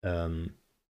 um,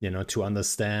 to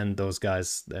understand those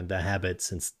guys and their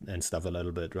habits and stuff a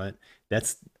little bit, right?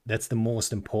 That's the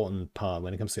most important part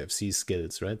when it comes to FC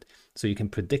skills, right? So you can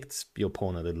predict your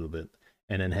opponent a little bit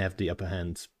and then have the upper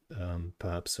hand,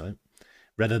 perhaps, right?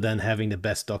 Rather than having the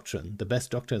best doctrine. The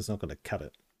best doctrine is not going to cut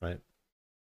it, right?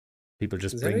 People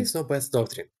just there bring, is no best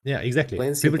doctrine. yeah, exactly. Plain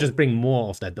and People just simple. bring more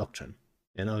of that doctrine.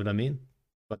 You know what I mean?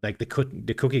 But like the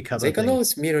cookie cutter They can thing,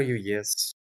 always mirror you,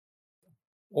 yes,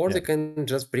 or yeah. they can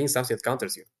just bring something that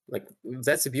counters you. Like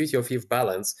that's the beauty of EVE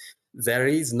balance. There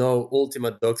is no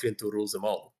ultimate doctrine to rule them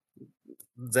all.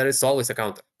 There is always a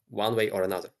counter, one way or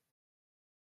another.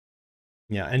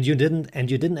 Yeah, and you didn't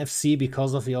FC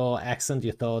because of your accent.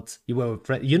 You thought you were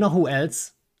you know who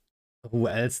else? Who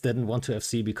else didn't want to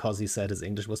FC because he said his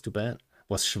English was too bad?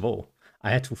 Was Schwo.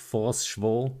 I had to force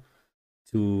Schwo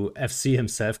to FC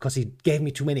himself because he gave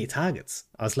me too many targets.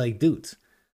 I was like, dude,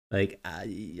 like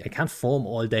I can't form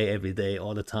all day, every day,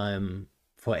 all the time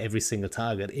for every single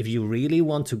target. If you really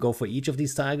want to go for each of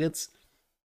these targets,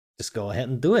 just go ahead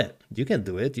and do it. You can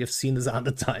do it. You've seen this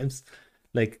 100 times.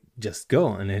 Like, just go.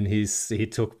 And then he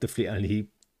took the fleet and he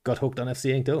got hooked on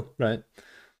FCing too, right?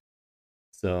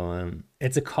 So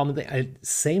it's a common thing.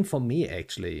 Same for me,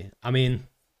 actually. I mean,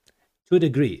 to a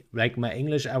degree. Like my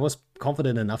English, I was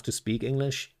confident enough to speak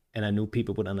English, and I knew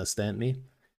people would understand me.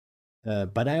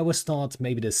 But I always thought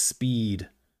maybe the speed,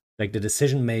 like the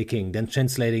decision making, then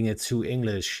translating it to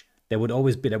English, that would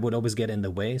always get in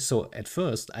the way. So at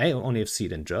first, I only have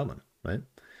seen it in German, right?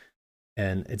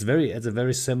 And it's a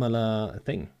very similar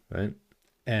thing, right?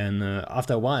 And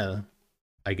after a while,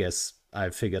 I guess I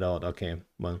figured out, okay,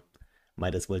 well,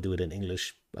 might as well do it in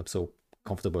English. I'm so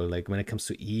comfortable. Like when it comes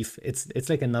to Eve, it's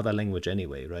like another language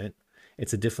anyway, right?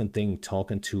 It's a different thing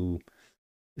talking to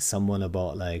someone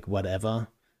about like whatever,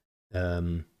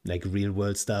 like real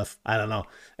world stuff. I don't know,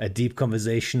 a deep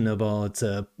conversation about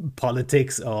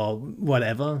politics or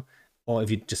whatever, or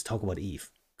if you just talk about Eve,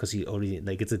 because you already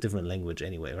like it's a different language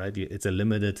anyway, right? It's a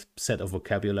limited set of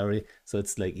vocabulary, so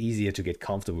it's like easier to get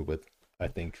comfortable with, I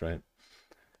think, right?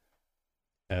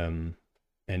 Um,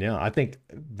 and yeah, I think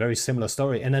very similar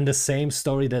story. And then the same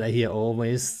story that I hear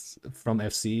always from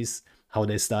FCs, how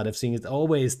they start FCing, is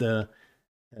always the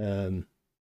um,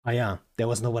 oh yeah, there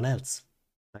was no one else.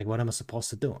 Like, what am I supposed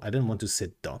to do? I didn't want to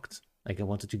sit docked. Like, I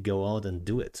wanted to go out and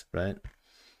do it, right?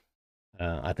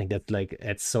 I think that like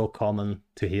it's so common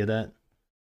to hear that.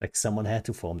 Like, someone had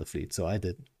to form the fleet, so I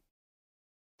did,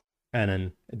 and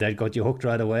then that got you hooked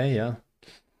right away. Yeah,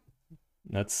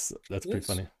 that's pretty Yes.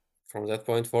 funny. From that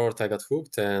point forward, I got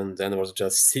hooked, and then I was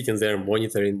just sitting there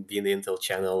monitoring the Intel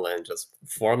channel and just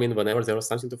forming whenever there was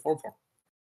something to form for.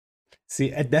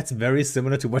 See, and that's very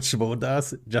similar to what Shvo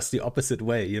does, just the opposite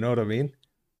way. You know what I mean?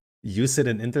 You sit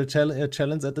in Intel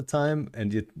challenge at the time,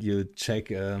 and you check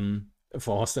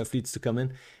for hostile fleets to come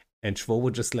in, and Schwo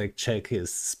would just like check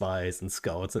his spies and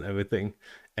scouts and everything,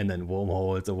 and then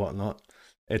wormholes or whatnot.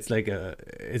 It's like a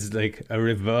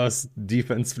reverse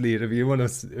defense fleet if you want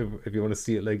to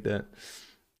see it like that.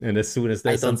 And as soon as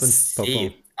I there's don't something, pop see on.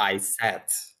 it. I said,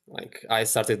 like, I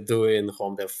started doing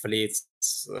home dev fleets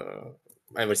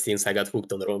ever since I got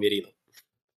hooked on the Rome Merino.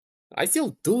 I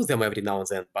still do them every now and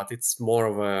then, but it's more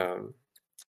of a, what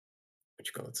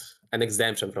you call it, an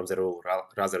exemption from the rule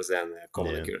rather than a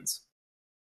common Yeah, occurrence.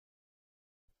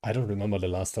 I don't remember the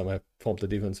last time I formed a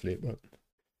defense fleet, but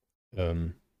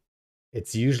um,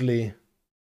 it's usually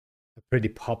a pretty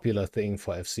popular thing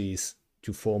for FCs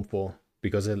to form for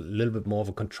because a little bit more of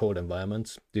a controlled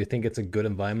environment. Do you think it's a good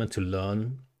environment to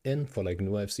learn in for like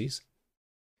new FCs?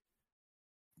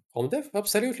 Home dev,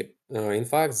 absolutely. In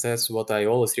fact, that's what I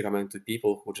always recommend to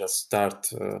people who just start,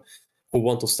 who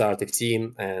want to start a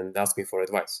team and ask me for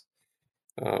advice.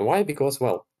 Why? Because,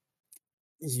 well,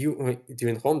 you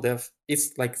during home dev,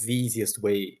 it's like the easiest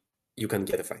way you can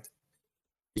get a fight.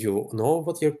 You know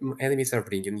what your enemies are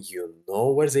bringing, you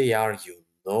know where they are, you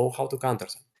know how to counter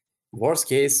them. Worst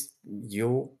case,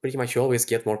 you pretty much always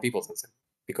get more people than them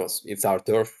because it's our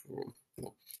turf.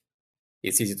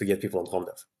 It's easy to get people on home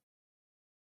dev.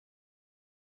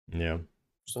 Yeah.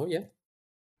 So yeah.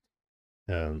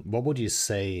 What would you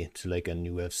say to like a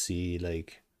new FC?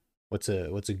 Like, what's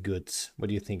a good? What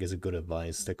do you think is a good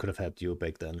advice that could have helped you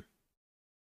back then?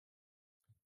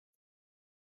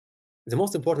 The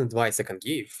most important advice I can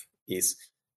give is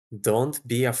don't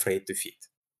be afraid to feed.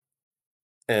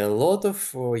 A lot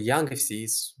of young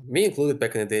FCs, me included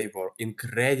back in the day, were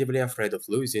incredibly afraid of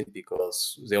losing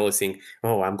because they always think,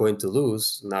 oh, I'm going to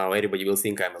lose. Now everybody will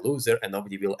think I'm a loser and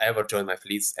nobody will ever join my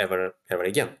fleets ever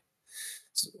again.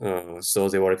 So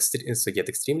they were so get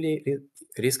extremely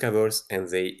risk averse and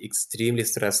they extremely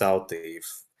stress out if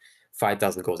fight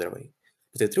doesn't go their way.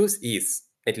 But the truth is,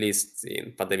 at least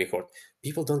in pandemic world,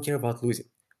 people don't care about losing.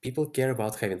 People care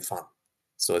about having fun.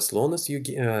 So as long as you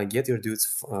get your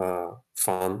dudes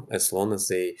fun, as long as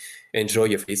they enjoy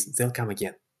your feast, they'll come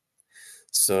again.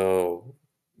 So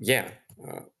yeah,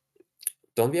 uh,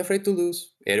 don't be afraid to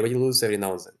lose. Everybody loses every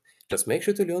now and then. Just make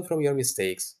sure to learn from your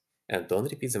mistakes and don't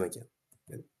repeat them again.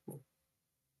 And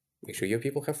make sure your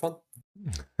people have fun.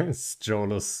 It's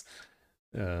Jonas.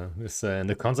 And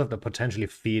the concept of potentially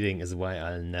feeding is why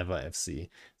I'll never FC.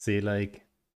 See, like,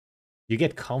 you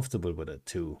get comfortable with it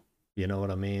too. You know what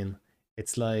I mean?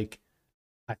 It's like,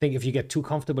 I think if you get too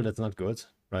comfortable, that's not good,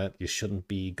 right? You shouldn't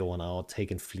be going out,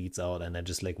 taking fleets out, and then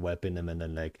just like wiping them and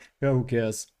then like, yeah, who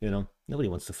cares? You know, nobody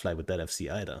wants to fly with that FC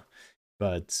either.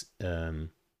 But, you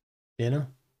know,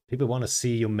 people want to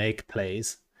see you make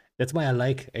plays. That's why I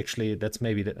like, actually, that's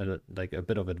maybe like a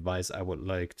bit of advice I would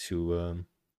like to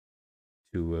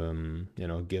you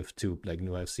know, give to like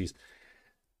new FCs.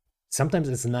 Sometimes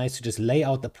it's nice to just lay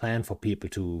out the plan for people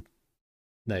to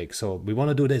like. So we want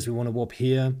to do this. We want to warp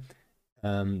here.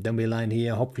 Then we line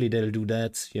here. Hopefully they'll do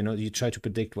that. You know, you try to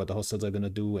predict what the hostiles are gonna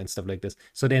do and stuff like this,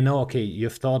 so they know. Okay,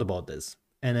 you've thought about this,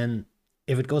 and then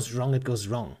if it goes wrong, it goes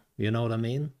wrong. You know what I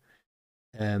mean?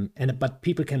 And but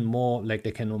people can more like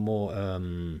they can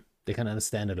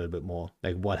understand a little bit more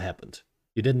like what happened.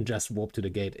 You didn't just warp to the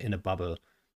gate in a bubble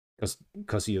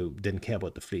because you didn't care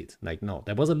about the fleet. Like, no,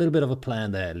 there was a little bit of a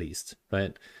plan there at least,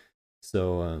 right?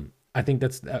 So I think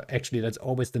that's actually that's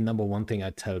always the number one thing I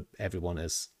tell everyone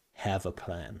is have a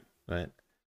plan, right?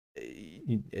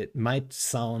 It might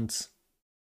sound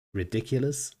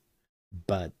ridiculous,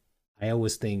 but I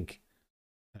always think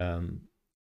um,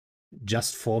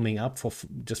 just forming up for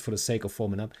just for the sake of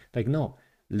forming up, like no,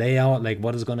 lay out like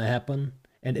what is going to happen.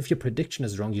 And if your prediction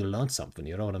is wrong, you learn something.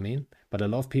 You know what I mean? But a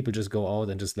lot of people just go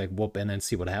out and just like whoop in and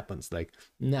see what happens. Like,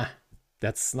 nah,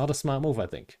 that's not a smart move, I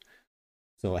think.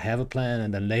 So have a plan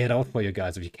and then lay it out for you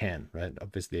guys if you can, right?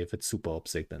 Obviously, if it's super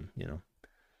opsic, then you know,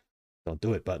 don't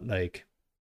do it. But like,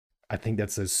 I think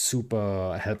that's a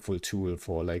super helpful tool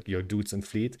for like your dudes in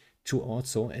fleet to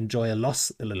also enjoy a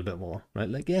loss a little bit more, right?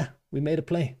 Like, yeah, we made a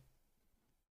play.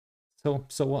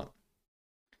 So what?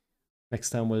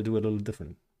 Next time we'll do it a little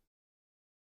different.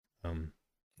 And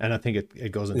I think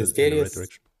it goes The in the right scariest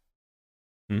direction.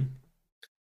 Hmm?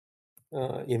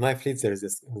 in my fleet, there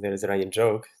is a running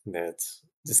joke that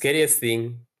the scariest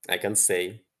thing I can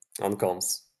say on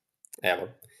comms ever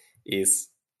is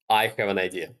I have an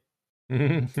idea.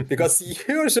 Because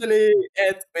usually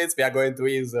at fleets we are going to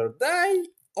either die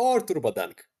or turbo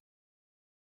dunk.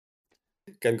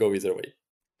 Can go either way.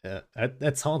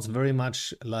 That sounds very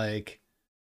much like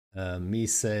me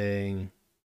saying,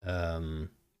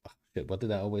 shit, what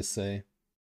did I always say?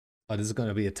 Oh, this is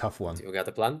gonna be a tough one. You got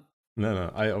a plan?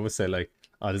 No, I always say like,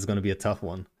 oh, this is gonna be a tough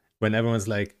one. When everyone's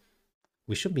like,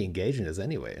 we should be engaging this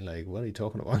anyway. Like, what are you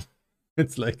talking about?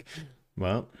 It's like,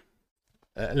 well,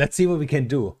 let's see what we can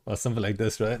do, or something like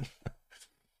this, right?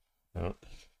 Yeah.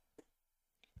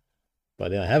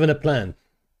 But yeah, having a plan,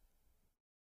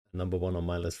 number one on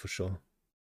my list for sure.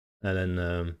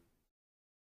 And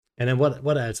then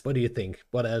what else? What do you think?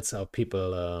 What else are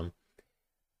people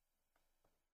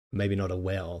maybe not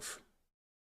aware of,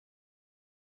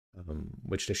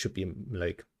 which they should be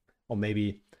like, or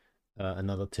maybe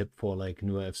another tip for like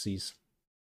newer FCs.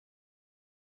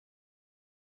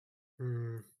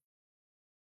 Mm.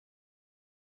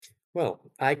 Well,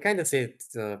 I kind of said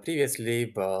it previously,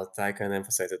 but I can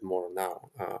emphasize it more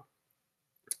now.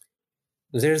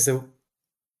 There's a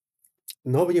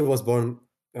nobody was born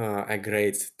a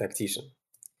great tactician.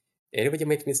 Everybody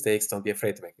makes mistakes. Don't be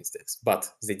afraid to make mistakes.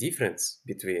 But the difference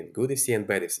between good FC and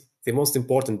bad FC, the most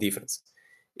important difference,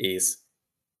 is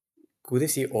good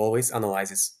FC always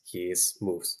analyzes his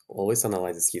moves, always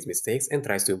analyzes his mistakes, and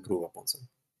tries to improve upon them.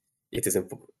 It is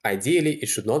ideally it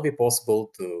should not be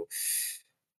possible to.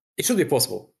 It should be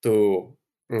possible to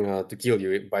kill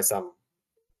you by some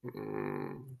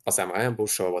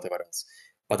ambush or whatever else,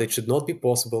 but it should not be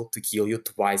possible to kill you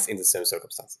twice in the same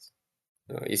circumstances.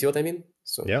 You see what I mean?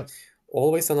 So Yeah.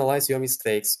 always analyze your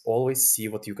mistakes, always see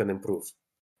what you can improve.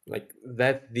 Like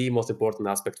that's the most important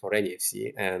aspect for any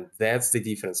FC, and that's the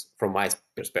difference from my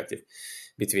perspective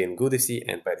between good FC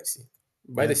and bad FC.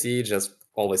 Bad Yeah. FC just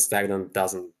always stagnant,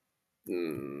 doesn't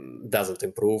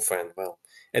improve, and well,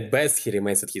 at best he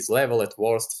remains at his level. At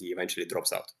worst, he eventually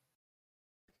drops out.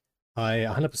 I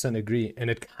 100% agree, and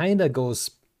it kind of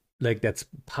goes like that's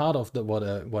part of the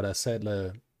what I said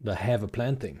the have a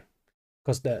plan thing,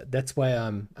 because that's why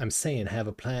I'm saying have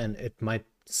a plan. It might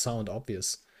sound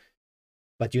obvious,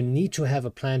 but you need to have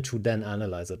a plan to then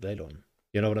analyze it later on.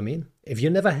 You know what I mean? If you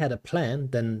never had a plan,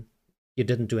 then you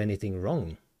didn't do anything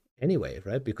wrong anyway,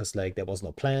 right? Because like there was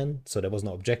no plan, so there was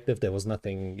no objective, there was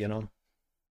nothing,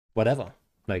 whatever.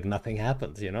 Like nothing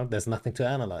happened, there's nothing to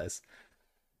analyze.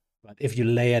 But if you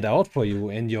lay it out for you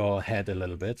in your head a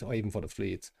little bit, or even for the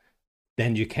fleet,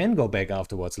 then you can go back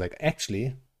afterwards. Like,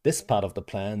 actually, this part of the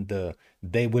plan,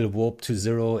 they will warp to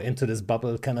zero into this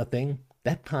bubble kind of thing,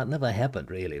 that part never happened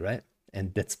really, right?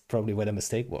 And that's probably where the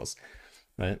mistake was,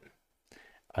 right?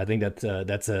 I think that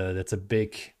that's a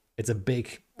big it's a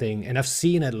big thing, and I've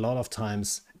seen it a lot of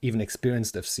times, even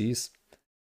experienced FCs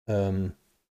um,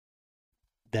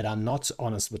 that are not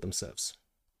honest with themselves,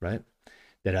 right?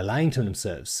 That are lying to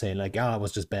themselves, saying like, "Ah, it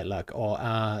was just bad luck," or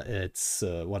it's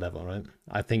whatever, right?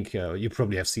 I think you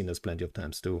probably have seen this plenty of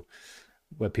times too,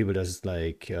 where people just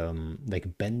like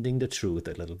bending the truth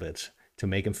a little bit to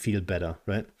make them feel better,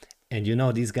 right? And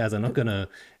these guys are not gonna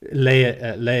lay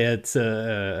it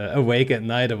awake at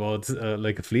night about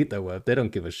like a fleet that work. They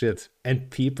don't give a shit, and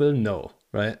people know,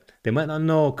 right? They might not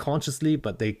know consciously,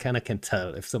 but they kind of can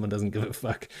tell if someone doesn't give a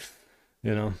fuck,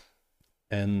 you know.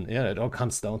 And yeah, it all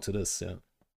comes down to this, yeah.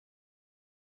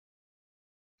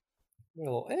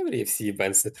 Well, every FC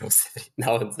bends the truth every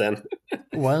now and then.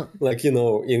 Well, Like in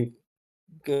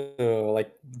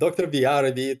like Dr. BR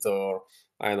a bit, or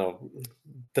I don't know,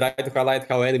 try to highlight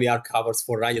how enemy are covers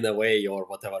for running away or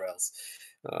whatever else.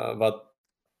 But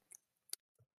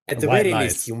at the white very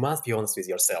least, lies. you must be honest with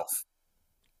yourself.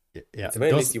 Yeah, At the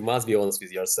very those. least, you must be honest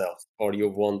with yourself, or you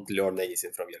won't learn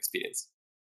anything from your experience.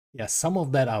 Yeah, some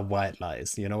of that are white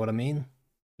lies. You know what I mean?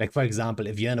 Like for example,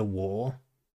 if you're in a war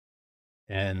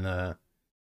and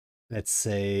let's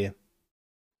say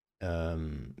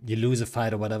you lose a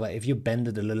fight or whatever, if you bend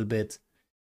it a little bit,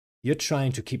 you're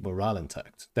trying to keep morale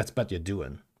intact. That's what you're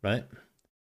doing, right?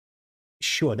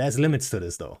 Sure, there's limits to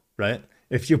this though, right?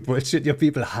 If you bullshit your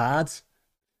people hard,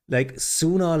 like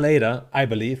sooner or later, I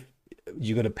believe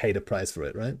you're gonna pay the price for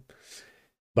it, right?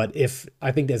 But if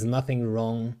I think there's nothing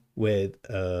wrong with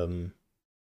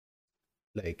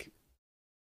like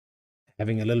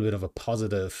having a little bit of a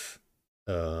positive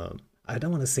I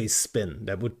don't want to say spin,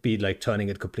 that would be like turning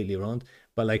it completely around,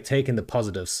 but like taking the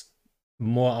positives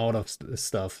more out of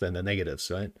stuff than the negatives,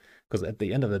 right? Because at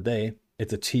the end of the day,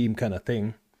 it's a team kind of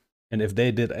thing, and if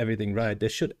they did everything right, they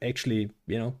should actually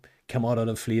come out of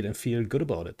the fleet and feel good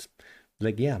about it.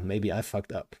 Like, yeah, maybe I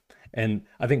fucked up. And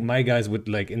I think my guys would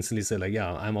like instantly say like,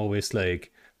 yeah, I'm always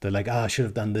like, they're like, I should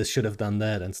have done this, should have done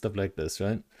that, and stuff like this,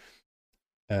 right?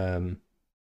 um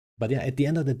but yeah, at the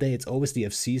end of the day, it's always the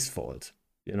FC's fault.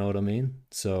 You know what I mean?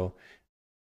 So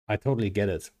I totally get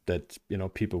it that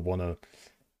people want to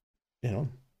you know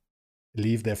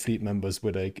leave their fleet members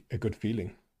with a good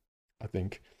feeling, I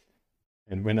think.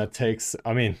 And when that takes,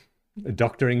 I mean,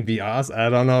 doctoring VRs, I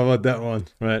don't know about that one,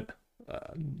 right?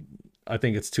 uh, I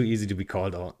think it's too easy to be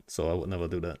called out, so I would never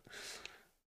do that.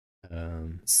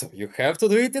 So you have to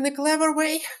do it in a clever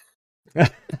way.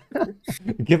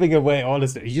 Giving away all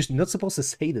this, you're not supposed to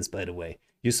say this, by the way.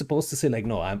 You're supposed to say like,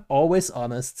 no, I'm always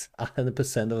honest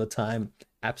 100% of the time,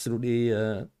 absolutely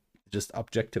just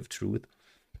objective truth,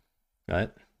 right?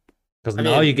 Because I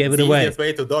now you mean, gave it away. the easiest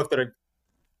way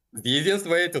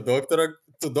to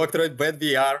doctorate bad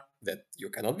VR that you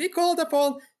cannot be called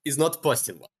upon is not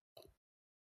posting one.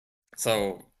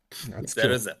 So That's there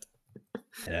true. is that.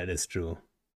 That is true.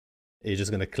 You're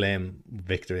just gonna claim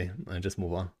victory and just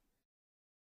move on.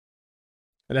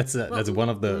 That's Well, one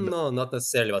of the no, not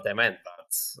necessarily what I meant,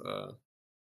 but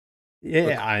yeah,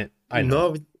 look, I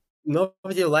know.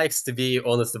 nobody likes to be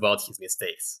honest about his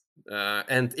mistakes,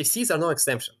 and FCs are no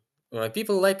exception.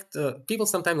 People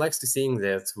sometimes likes to think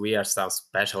that we are some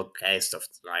special case of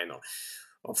I know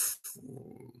of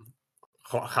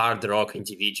hard rock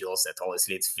individuals that always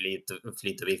leads fleet to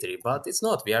victory, but it's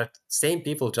not. We are same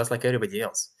people just like everybody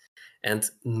else, and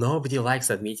nobody likes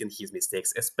admitting his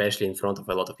mistakes, especially in front of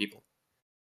a lot of people.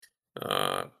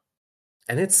 Uh,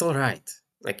 and it's all right.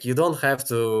 Like you don't have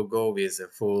to go with a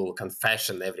full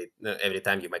confession every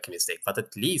time you make a mistake, but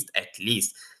at least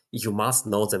you must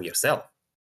know them yourself.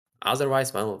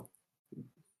 Otherwise, well,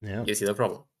 Yeah. you see the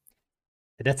problem.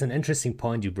 That's an interesting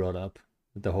point you brought up.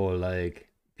 The whole like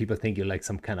people think you're like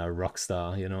some kind of rock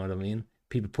star, you know what I mean?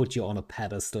 People put you on a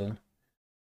pedestal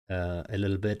a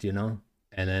little bit, you know?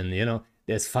 And then,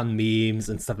 there's fun memes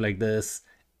and stuff like this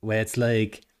where it's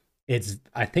like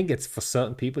I think it's for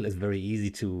certain people it's very easy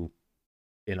to,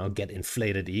 get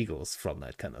inflated egos from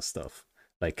that kind of stuff.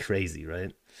 Like crazy,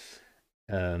 right?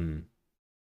 Um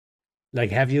like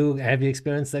have you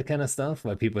experienced that kind of stuff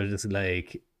where people are just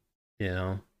like, you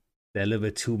know, they're a little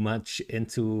bit too much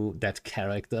into that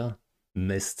character,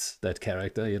 missed that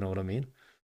character, you know what I mean?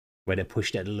 Where they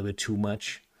push that a little bit too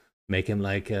much, make him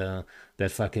like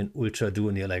that fucking ultra dude,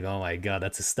 and you're like, oh my god,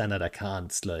 that's a standard I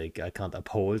can't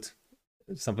uphold,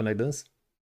 something like this.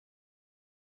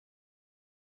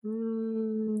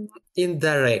 Mm,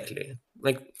 indirectly.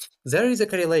 Like, there is a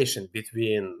correlation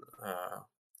between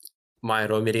my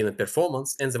raw marine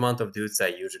performance and the amount of dudes I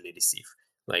usually receive.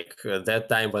 Like, that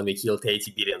time when we killed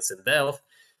 80 billions in Delph,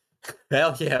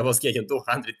 hell yeah, I was getting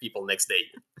 200 people next day.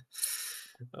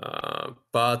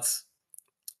 But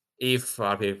if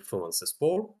RP performance is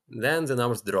poor, then the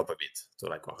numbers drop a bit to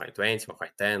like 120,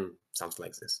 110, something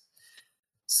like this.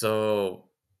 So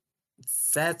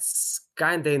that's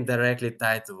kind of indirectly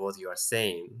tied to what you are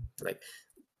saying. Like,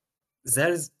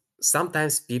 there's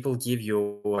sometimes people give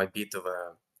you a bit of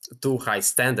a too high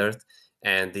standard,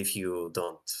 and if you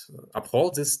don't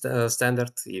uphold this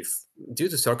standard, if due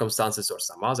to circumstances or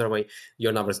some other way,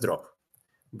 your numbers drop.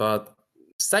 But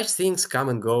such things come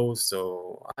and go,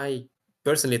 so I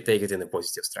personally take it in a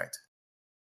positive stride.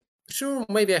 Sure,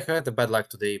 maybe I had a bad luck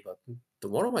today, but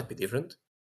tomorrow might be different.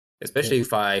 Yeah, Especially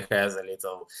if I have a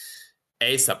little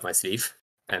ace up my sleeve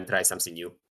and try something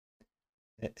new.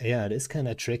 yeah, it is kind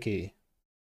of tricky.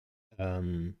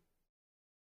 Um,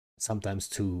 Sometimes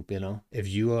to, if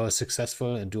you are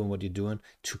successful in doing what you're doing,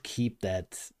 to keep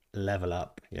that level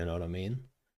up, you know what I mean?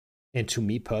 And to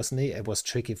me personally, it was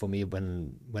tricky for me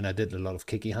when I did a lot of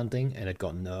Kiki hunting and it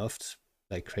got nerfed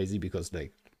like crazy because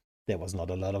like there was not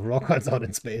a lot of rockouts out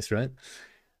in space, right?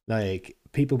 Like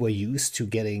people were used to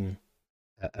getting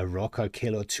a rocker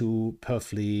kill or two per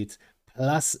fleet,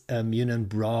 plus a mutant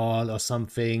brawl or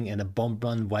something, and a bomb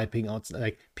run wiping out.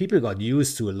 Like people got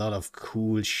used to a lot of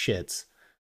cool shit,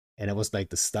 and it was like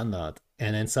the standard.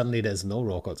 And then suddenly there's no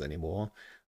rockouts anymore,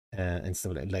 and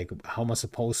stuff like how am I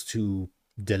supposed to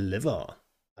deliver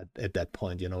at that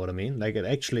point? You know what I mean? Like it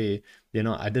actually,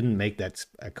 I didn't make that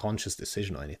a conscious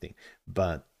decision or anything,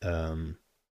 but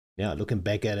yeah, looking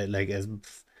back at it, like it's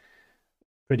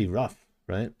pretty rough,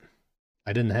 right?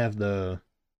 I didn't have uh,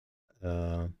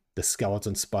 the scouts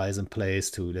and spies in place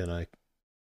to then like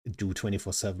do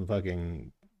 24/7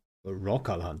 fucking rock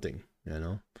hunting, you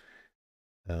know.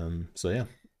 So yeah.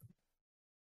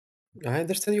 I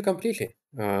understand you completely.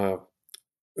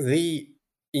 The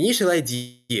initial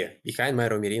idea behind my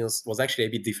Romerinos was actually a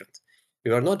bit different.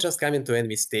 We were not just coming to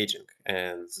enemy staging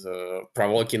and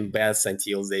provoking bats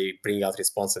until they bring out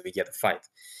response and we get a fight.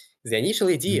 The initial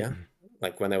idea, Mm.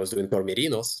 like when I was doing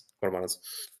Cormorants, Cormarine.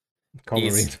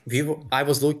 is I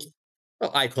was looking.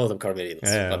 Well, I call them Cormorinos,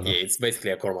 Yeah, I but yeah, know. it's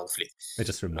basically a Cormorant fleet. I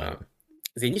just Uh, reminded me.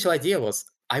 the initial idea was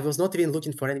I was not even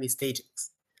looking for enemy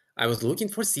stagings. I was looking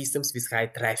for systems with high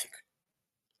traffic.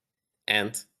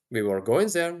 And we were going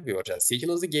there, we were just sitting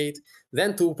on the gate.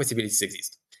 Then two possibilities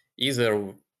exist.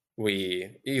 Either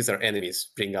enemies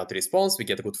bring out the response, we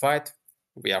get a good fight,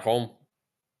 we are home,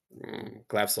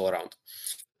 claps all around.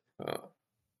 Uh,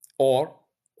 or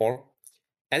or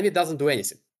enemy doesn't do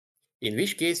anything. In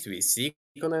which case we seek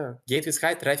on a gate with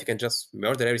high traffic and just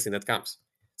murder everything that comes.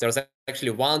 There was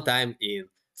actually one time in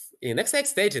XX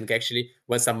staging actually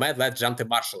when some mad lad jumped a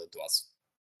marshal into us.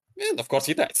 And of course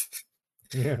he died.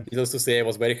 Yeah. Needless to say, I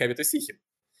was very happy to see him.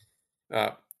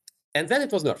 Uh, and then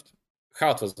it was nerfed.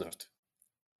 How it was nerfed?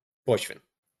 Pochvin.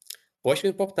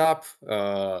 Pochvin popped up,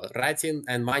 writing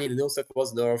and mining in nullsec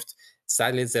was nerfed.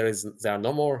 Sadly, there are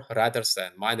no more writers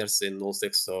and miners in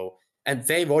nullsec, so and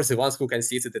they were the ones who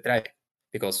conceded the traffic.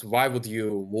 Because why would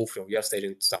you move from your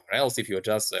staging to somewhere else if you're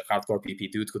just a hardcore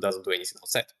PP dude who doesn't do anything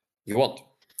outside? You won't.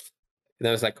 And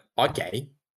I was like, okay,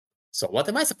 so what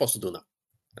am I supposed to do now?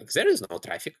 Like, there is no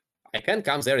traffic. I can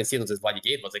come there and sit on this bloody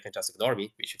gate, but they can just ignore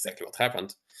me, which is exactly what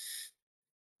happened.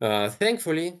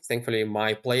 Thankfully,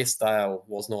 my playstyle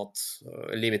was not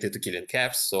limited to killing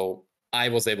caps, so I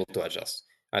was able to adjust.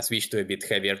 I switched to a bit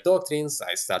heavier doctrines.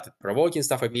 I started provoking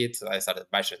stuff a bit. I started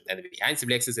bashing enemy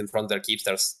anti-blexes in front of their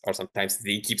keepsters, or sometimes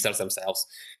the keepsters themselves.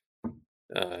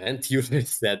 And usually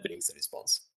that brings a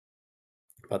response.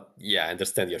 But yeah, I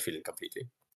understand your feeling completely.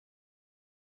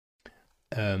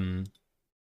 Um,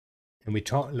 and we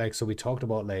talked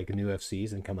about like new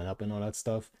FCs and coming up and all that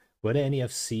stuff. Were there any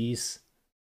FCs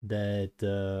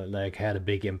that like had a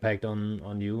big impact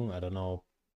on you? I don't know,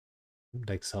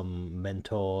 like some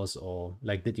mentors, or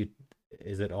like did you,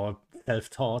 is it all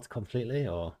self-taught completely,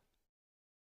 or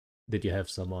did you have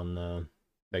someone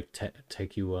like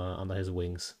take you under his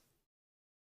wings?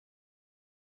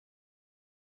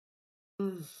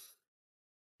 Mm,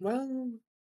 Well,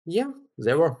 yeah,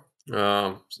 there were.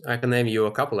 I can name you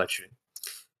a couple actually.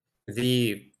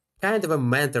 The kind of a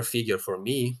mentor figure for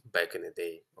me back in the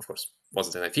day, of course,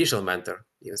 wasn't an official mentor,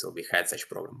 even though we had such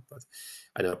program, but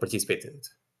I never participated in it.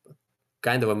 But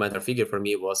kind of a mentor figure for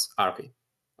me was Arqui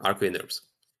Nerves.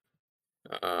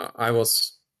 I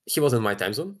was He was in my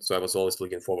time zone, so I was always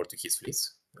looking forward to his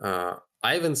fleets.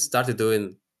 I even started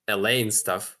doing lane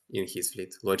stuff in his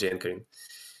fleet, logi anchoring.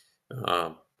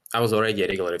 Uh, I was already a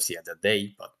regular FC at that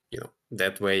day, but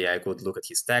that way I could look at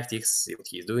his tactics, see what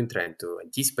he's doing, trying to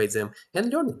anticipate them, and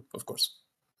learning, of course.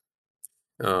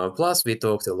 Plus, we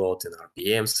talked a lot in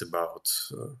RPMs about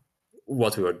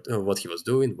what he was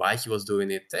doing, why he was doing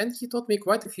it, and he taught me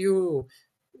quite a few.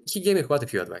 He gave me quite a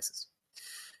few advices.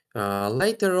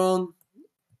 Later on,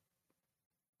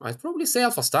 I'd probably say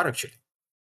Alpha Star actually.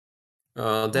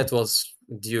 Oh. That was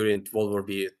during World War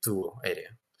II area.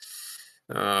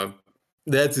 Uh,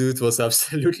 that dude was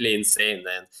absolutely insane,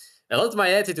 and a lot of my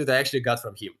attitude I actually got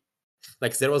from him.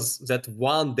 Like there was that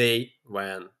one day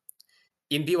when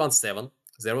in B17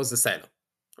 there was a Sino.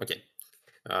 Okay,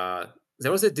 uh,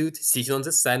 there was a dude sitting on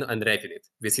the Sino and rapping it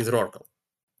with his Rorqual.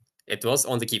 It was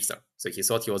on the Keepstar, so he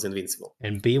thought he was invincible.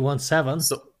 And B17?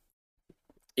 So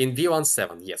in B17,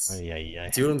 Oh, yes, yeah, yeah.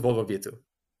 during World War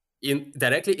II,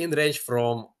 directly in range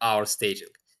from our staging.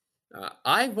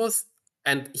 I was,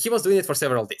 and he was doing it for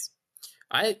several days.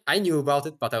 I knew about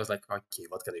it, but I was like, okay,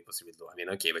 what can we possibly do? I mean,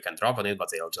 okay, we can drop on it, but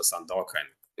they'll just undock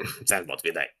and then what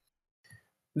we die.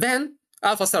 Then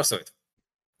Alpha Star saw it.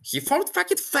 He formed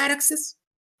fucking Phyrexes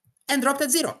and dropped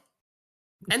at 0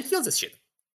 and killed this shit.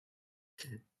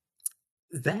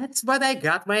 That's when I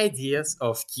got my ideas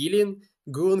of killing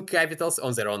goon capitals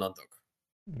on their own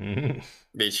undock,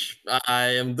 which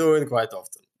I am doing quite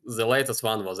often. The latest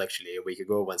one was actually a week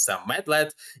ago when some mad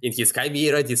lad in his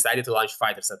Chimera decided to launch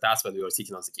fighters at us when we were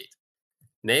sitting on the gate.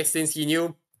 Next thing he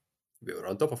knew, we were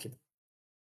on top of him.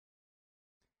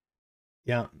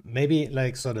 Yeah, maybe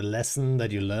like so the lesson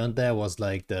that you learned there was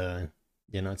like the,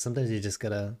 sometimes you just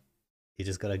gotta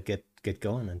get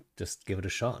going and just give it a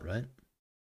shot, right?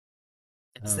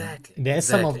 Exactly, There's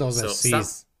some of exactly. those So some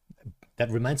SCs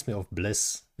that reminds me of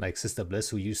Bliss, like Sister Bliss,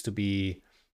 who used to be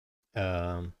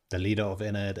the leader of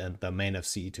Init and the main of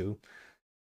C2,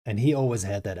 and he always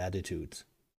had that attitude.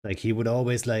 Like he would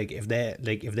always like if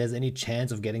there's any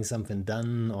chance of getting something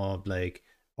done or like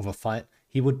of a fight,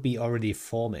 he would be already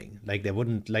forming. Like they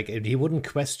wouldn't like he wouldn't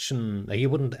question, like he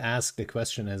wouldn't ask the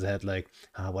question as head like,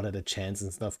 what are the chances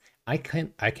and stuff. I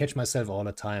catch myself all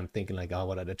the time thinking like,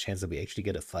 what are the chances that we actually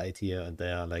get a fight here and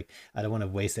there? Like I don't want to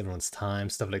waste everyone's time,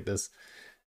 stuff like this.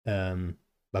 Um,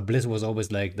 but Bliss was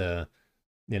always like the,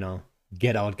 you know,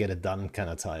 get out, get it done kind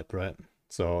of type, right?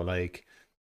 So like,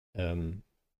 um,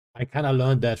 I kind of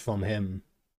learned that from him,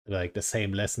 like the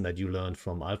same lesson that you learned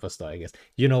from Alpha Star, I guess.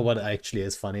 You know what actually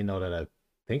is funny now that I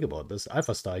think about this?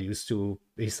 Alpha Star he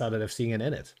started seeing an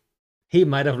Init. He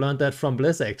might have learned that from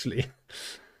Bliss actually.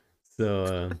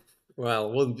 So,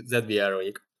 well, wouldn't that be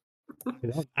heroic?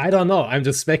 I don't know. I'm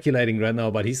just speculating right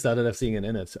now, but he started seeing an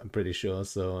Init, I'm pretty sure.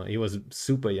 So he was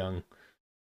super young.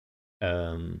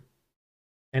 Um,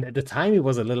 And at the time, he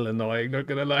was a little annoying, not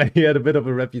gonna lie. He had a bit of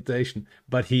a reputation,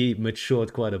 but he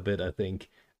matured quite a bit, I think.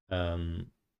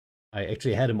 Um, I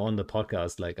actually had him on the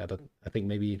podcast, like I think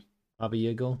maybe half a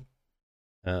year ago.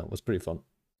 It was pretty fun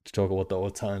to talk about the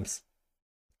old times.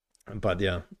 But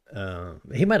yeah,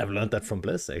 he might have learned that from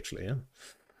Bliss, actually. Yeah,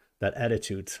 that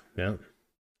attitude. Yeah,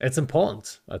 it's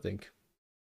important, I think.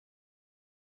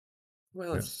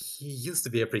 Well, Yeah, he used to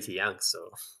be a pretty young,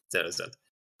 so there is that.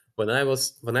 When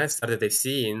I started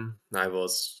FCing,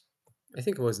 I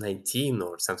think I was 19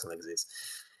 or something like this,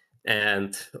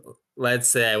 and let's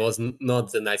say I was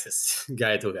not the nicest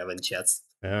guy to have in chats.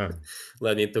 yeah,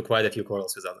 Led me to quite a few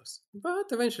quarrels with others, but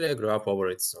eventually I grew up over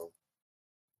it, so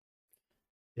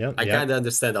yeah, I yeah. kind of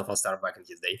understand Alpha Star back in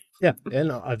his day. Yeah,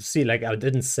 and I see. Like, I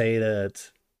didn't say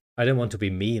that. I didn't want to be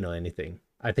mean or anything.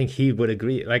 I think he would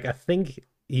agree. Like, I think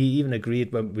he even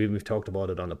agreed when we've talked about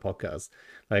it on the podcast.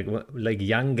 Like, like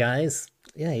young guys,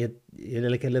 yeah, you're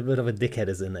like a little bit of a dickhead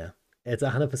is in there. It's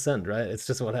 100%, right? It's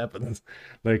just what happens.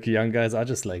 Like young guys are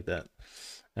just like that,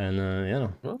 and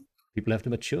Well, people have to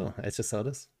mature. It's just how it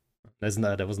is.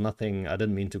 There was nothing. I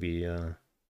didn't mean to be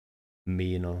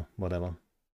mean or whatever.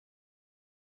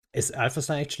 Is Alpha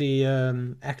Star actually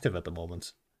active at the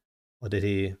moment? or did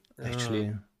he Uh,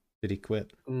 actually did he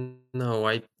quit? no,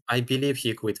 I believe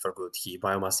he quit for good. He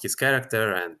biomasked his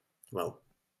character, and well,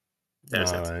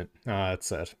 there's All that. right. Ah, that's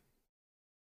sad.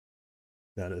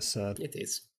 That is sad. It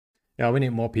is. Yeah, we need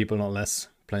more people, not less,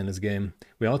 playing this game.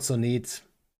 We also need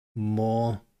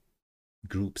more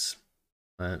groups.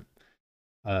 Right?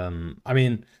 I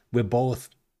mean, we're both.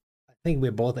 I think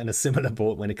we're both in a similar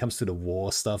boat when it comes to the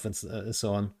war stuff and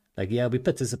so on. Like, yeah, we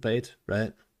participate,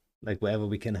 right? Like wherever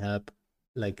we can help,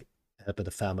 like help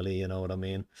the family. You know what I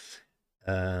mean?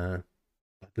 Uh,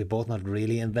 but we're both not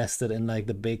really invested in like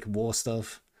the big war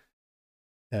stuff.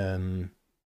 Um,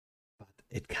 but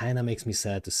it kind of makes me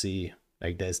sad to see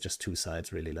like there's just two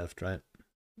sides really left, right?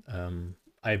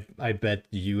 I bet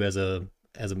you as a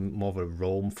more of a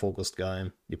Rome focused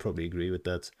guy, you probably agree with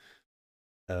that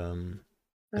um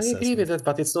I agree with assessment. that,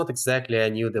 but it's not exactly a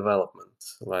new development.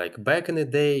 Like back in the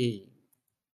day,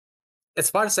 as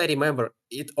far as I remember,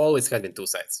 it always had been two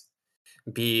sides.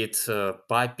 Be it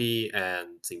Papi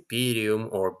and Imperium,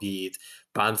 or be it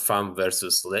Panfam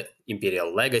versus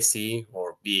Imperial Legacy,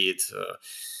 or be it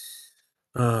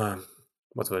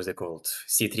what was they called?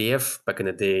 C3F back in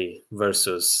the day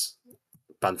versus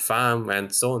Panfam,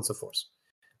 and so on and so forth.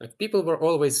 Like, people were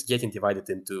always getting divided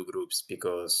into groups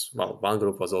because, well, one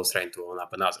group was always trying to own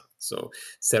up another. So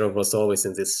Server was always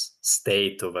in this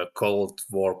state of a Cold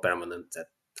War permanent that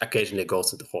occasionally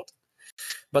goes into hot.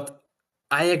 But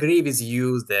I agree with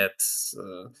you that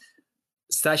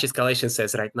such escalations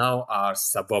as right now are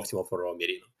suboptimal for raw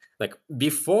Merino. Like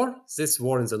before this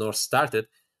war in the north started,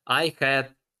 I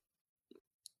had,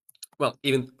 well,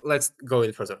 even let's go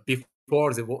in further.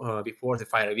 Before the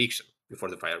fire eviction,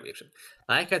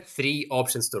 I had three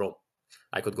options to roam.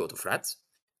 I could go to Frats,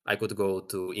 I could go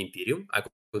to Imperium, I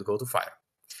could go to Fire.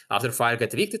 After Fire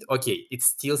got evicted, okay, it's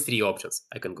still three options.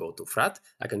 I can go to Frat,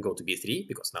 I can go to B3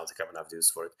 because now they have enough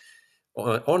use for it,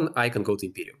 or I can go to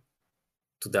Imperium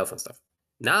to Delph and stuff.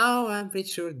 Now I'm pretty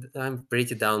sure I'm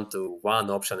pretty down to one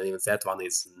option, and even that one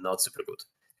is not super good.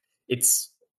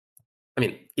 It's, I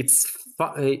mean, it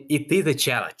is a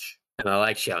challenge, and I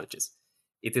like challenges.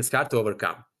 It is hard to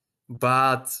overcome,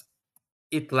 but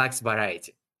it lacks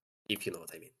variety, if you know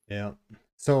what I mean. Yeah.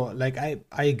 So like I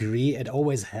agree it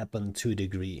always happened to a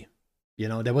degree. You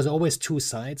know, there was always two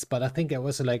sides, but I think it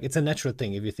was like it's a natural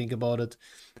thing if you think about it.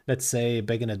 Let's say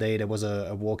back in the day there was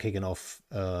a war kicking off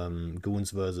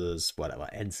goons versus whatever,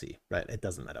 NC, right? It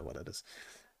doesn't matter what it is.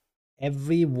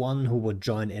 Everyone who would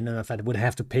join in on a fight would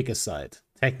have to pick a side,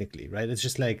 technically, right? It's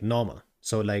just like normal.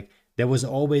 So like there was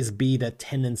always be that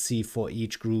tendency for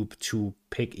each group to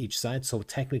pick each side. So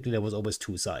technically there was always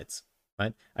two sides,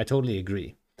 right? I totally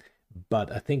agree.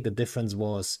 But I think the difference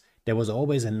was there was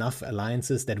always enough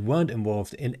alliances that weren't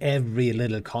involved in every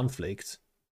little conflict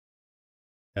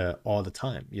all the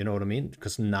time. You know what I mean?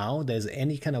 Because now there's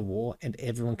any kind of war and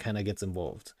everyone kind of gets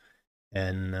involved.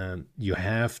 And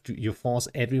you force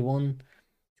everyone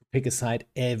to pick a side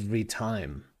every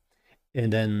time.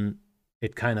 And then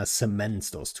it kind of cements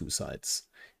those two sides.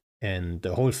 And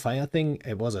the whole fire thing,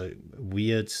 it was a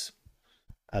weird,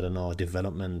 I don't know,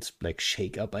 development, like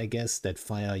shake up, I guess, that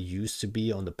fire used to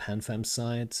be on the PanFam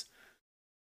side,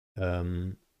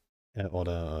 um,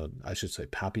 or I should say,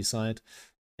 Pappy side,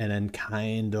 and then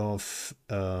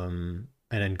and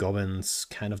then Gobbins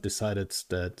kind of decided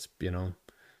that,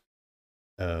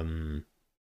 um,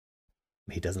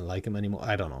 he doesn't like him anymore.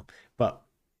 I don't know, but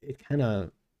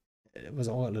it was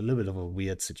all a little bit of a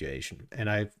weird situation, and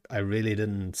I really I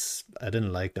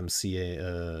didn't like them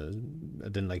I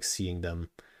didn't like seeing them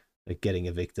like getting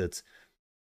evicted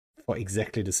for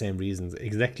exactly the same reasons.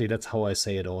 Exactly, that's how I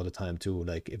say it all the time too.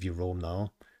 Like if you roam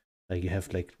now, like you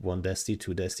have like one Desti,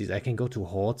 two Destis. I can go to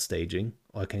Horde staging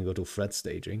or I can go to Fred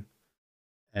staging,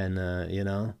 and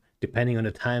depending on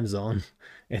the time zone,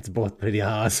 it's both pretty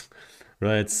hard,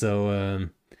 right? So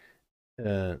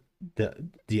uh,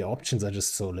 the options are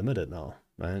just so limited now,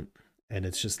 right? And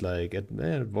it's just like it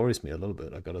worries me a little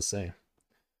bit, I gotta say.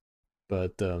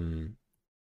 But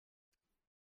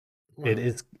Well, it I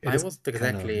is wasn't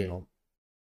kind of exactly.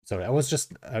 sorry,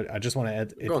 I just want to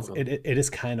add Go on, go on. it is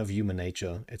kind of human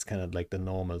nature. It's kind of like the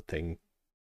normal thing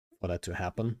for that to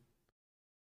happen.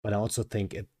 But I also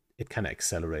think it kind of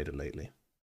accelerated lately,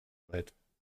 right?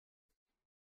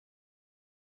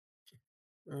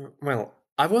 Well,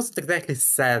 I wasn't exactly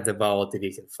sad about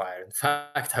evicting Fire. In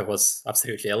fact, I was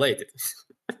absolutely elated.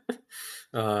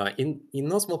 In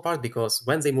no small part because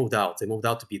when they moved out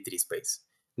to B3 space.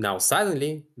 Now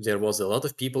suddenly there was a lot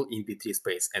of people in B3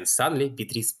 space, and suddenly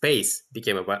B3 space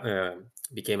became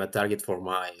a target for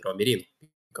my Romerino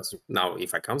because now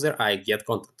if I come there, I get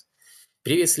content.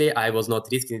 Previously, I was not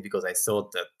risking it because I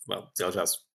thought that, well, they'll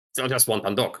just They just want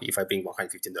Pandok if I bring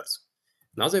 115 nerds.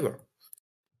 Now they were.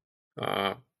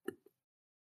 Uh,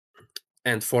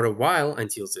 and for a while,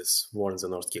 until this War in the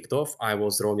North kicked off, I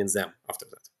was roaming them after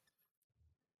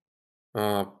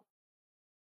that.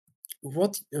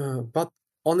 But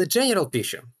on a general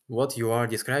picture, what you are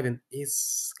describing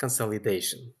is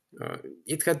consolidation.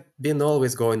 It had been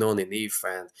always going on in EVE,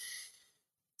 and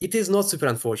it is not super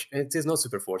unfortunate. It is not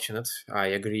super fortunate. I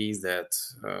agree that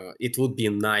it would be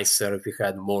nicer if we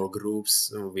had more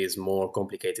groups with more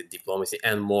complicated diplomacy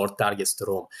and more targets to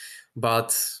roam.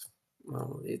 But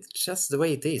well, it's just the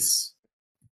way it is.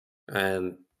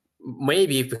 And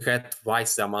maybe if we had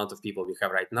twice the amount of people we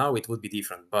have right now, it would be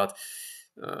different. But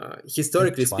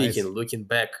historically speaking, Twice. looking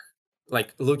back,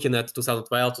 like looking at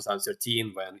 2012,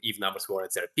 2013, when EVE numbers were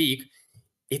at their peak,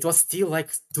 it was still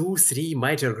like 2, 3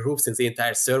 major groups in the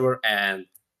entire server and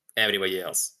everybody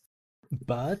else.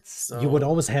 But you would So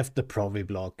always have the Provi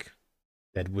block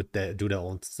that would do their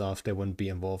own stuff. They wouldn't be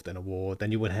involved in a war.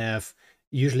 Then you would have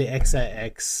usually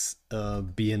XIX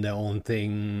being their own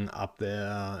thing up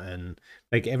there, and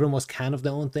like everyone was kind of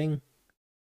their own thing.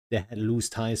 They had loose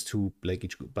ties to like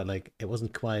each group, but like it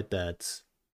wasn't quite that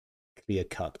clear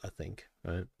cut, I think,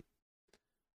 right?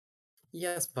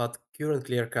 yes, but current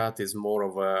clear cut is more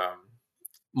of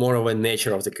a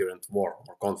nature of the current war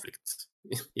or conflict,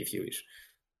 if you wish.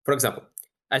 For example,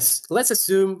 let's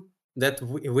assume that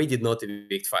we did not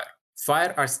evict Fire.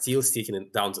 Fire are still sticking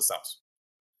down the south.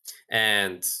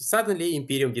 And suddenly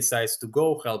Imperium decides to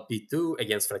go help B2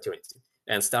 against Fraternity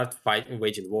and start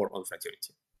waging war on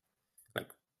Fraternity.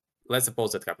 Like, let's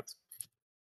suppose that happens.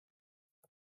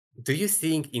 Do you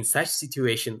think in such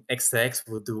situation XX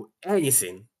would do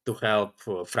anything to help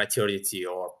Fraternity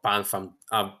or Panfam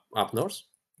up north?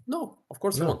 No, of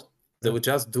course they No. won't. They would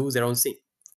just do their own thing.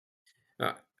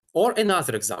 Uh, or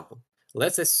another example.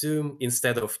 Let's assume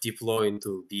instead of deploying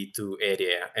to B2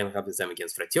 area and helping them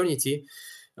against Fraternity,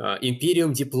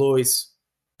 Imperium deploys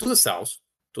to the south,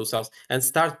 and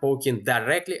start poking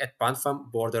directly at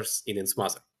Panfam borders in its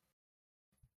mother.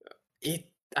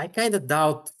 I kind of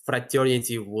doubt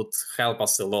Fraternity would help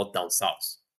us a lot down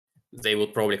south. They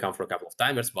would probably come for a couple of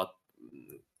timers, but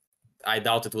I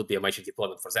doubt it would be a major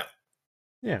deployment for them.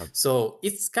 Yeah. So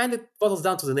it's kind of boils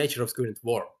down to the nature of current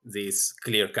war, this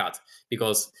clear cut,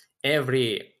 because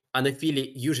every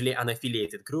usually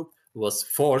unaffiliated group was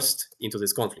forced into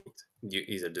this conflict,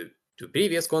 either due to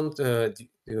previous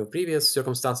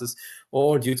circumstances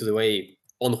or due to the way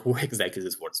on who exactly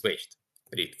this war is waged.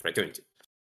 Read Fraternity.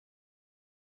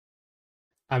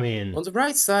 I mean, On the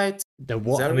bright side, the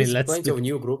war. I there mean, is plenty of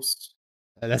new groups.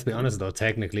 let's be honest though.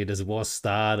 Technically, this war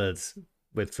started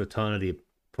with Fraternity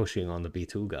pushing on the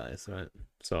B2 guys, right?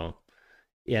 So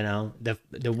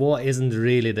the war isn't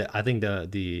really the. I think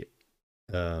the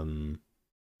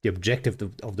objective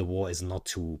of the war is not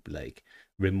to like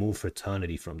remove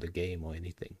Fraternity from the game or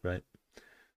anything, right?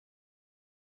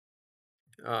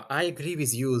 I agree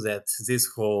with you that this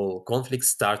whole conflict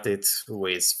started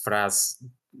with Fraz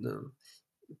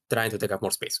trying to take up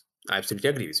more space. I absolutely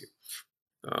agree with you.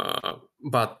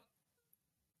 But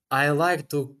I like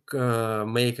to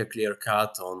make a clear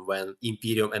cut on when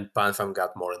Imperium and Panfam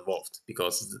got more involved,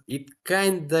 because it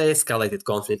kind of escalated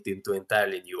conflict into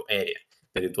entirely new area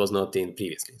that it was not in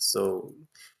previously. So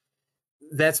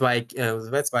that's why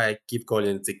I keep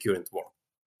calling it the current war,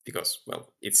 because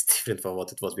well, it's different from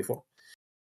what it was before.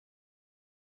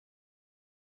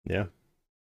 Yeah.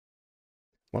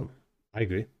 Well, I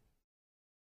agree.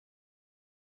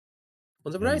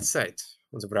 On the bright And side,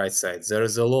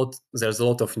 there's a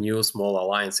lot of new small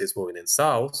alliances moving in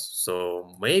south,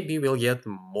 so maybe we'll get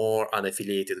more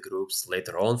unaffiliated groups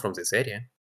later on from this area.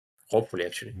 Hopefully,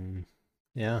 actually.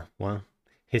 yeah, well,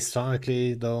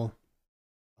 historically though,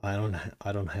 I don't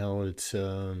hold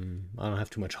I don't have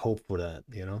too much hope for that,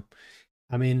 you know.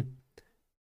 I mean,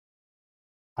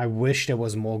 I wish there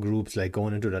was more groups like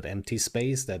going into that empty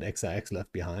space that XIX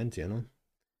left behind, you know.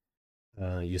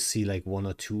 You see like one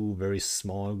or two very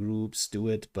small groups do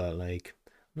it, but like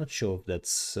I'm not sure if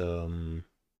that's um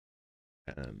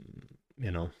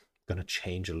you know gonna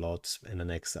change a lot in the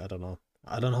next, I don't know.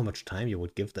 I don't know how much time you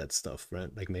would give that stuff,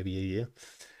 right? Like maybe a year.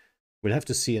 We'll have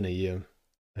to see in a year.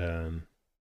 Um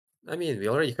I mean, we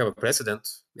already have a precedent.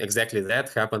 Exactly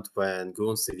that happened when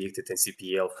Goons evicted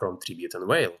NCPL from Tribute and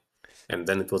Whale, and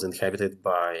then it was inhabited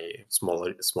by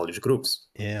smallish groups.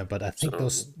 yeah, but I think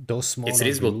So those it's smaller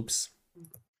reasonable. groups,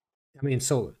 I mean,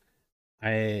 so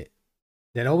I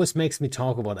that always makes me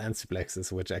talk about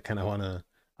antiplexes, which I kind of want to,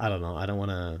 I don't know, I don't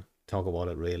want to talk about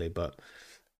it really, but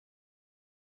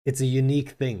it's a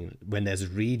unique thing when there's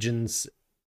regions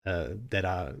that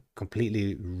are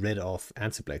completely rid of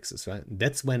antiplexes, right?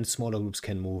 That's when smaller groups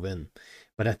can move in.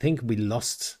 But I think we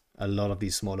lost a lot of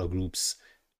these smaller groups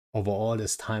over all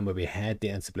this time where we had the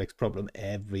antiplex problem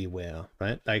everywhere,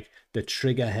 right? Like the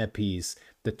trigger happies,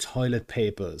 the toilet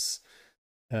papers,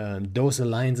 those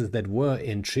alliances that were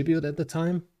in tribute at the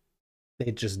time,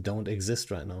 they just don't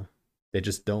exist right now. They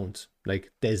just don't.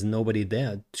 Like there's nobody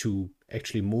there to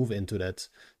actually move into that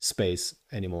space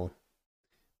anymore.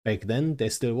 Back then there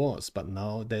still was, but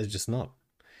now there's just not.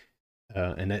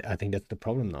 And I think that's the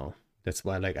problem now. That's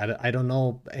why, like, I don't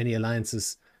know any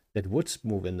alliances that would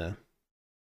move in there.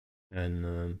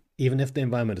 And even if the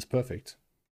environment is perfect.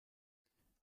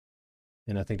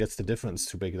 And I think that's the difference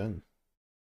to back then.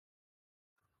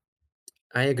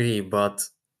 I agree, but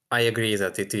I agree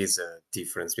that it is a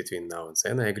difference between now and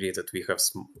then. I agree that we have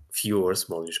fewer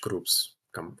smallish groups,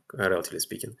 relatively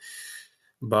speaking.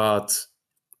 But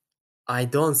I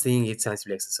don't think it's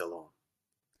anti-Lexus alone.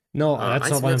 No, that's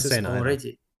not what I'm Anti-Lexus saying either.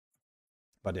 already,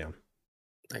 But yeah.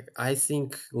 like, I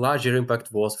think larger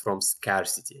impact was from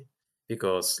scarcity.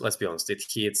 Because let's be honest, it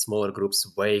hit smaller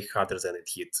groups way harder than it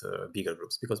hit bigger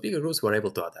groups. Because bigger groups were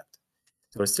able to adapt.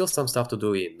 There was still some stuff to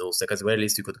do in those. Like, at the very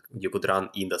least, you could run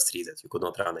industry that you could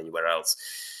not run anywhere else.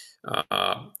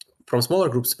 Uh, from smaller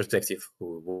groups' perspective,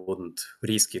 who wouldn't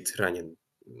risk it running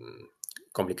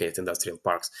complicated industrial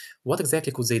parks, what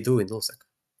exactly could they do in Lusek?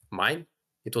 Mine?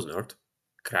 It was nerfed.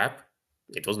 Crap?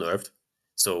 It was nerfed.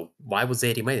 So why would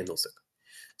they remain in Lusek?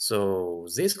 So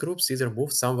these groups either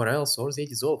moved somewhere else or they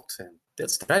dissolved, and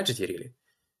that's tragedy, really.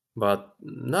 But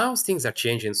now things are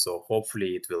changing, so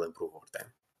hopefully it will improve over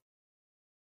time.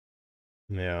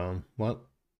 Yeah. Well,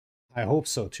 I hope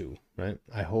so too, right?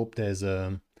 I hope there's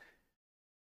a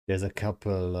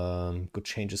couple good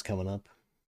changes coming up.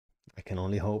 I can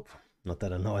only hope. Not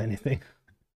that I know anything.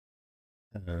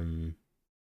 Um,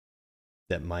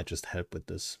 that might just help with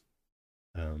this.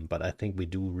 But I think we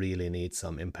do really need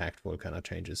some impactful kind of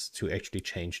changes to actually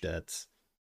change that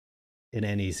in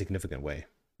any significant way.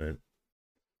 Right?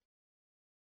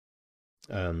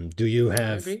 Do you I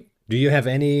have agree.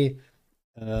 any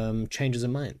changes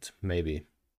in mind? Maybe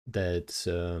that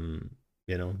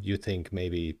you think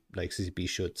maybe like CCP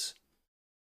should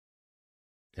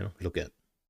look at.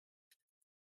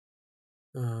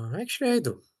 Actually, I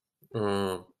do.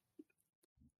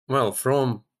 Well,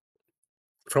 from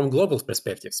global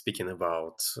perspective, speaking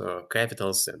about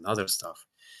capitals and other stuff,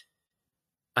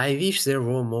 I wish there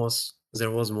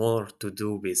was more to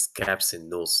do with caps in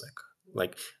nullsec.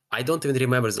 Like, I don't even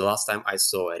remember the last time I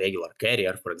saw a regular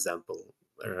carrier, for example,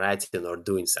 writing or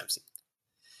doing something.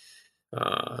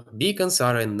 Beacons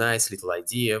are a nice little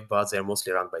idea, but they're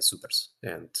mostly run by supers,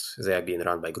 and they are being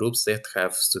run by groups that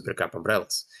have super cap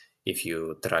umbrellas. If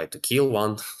you try to kill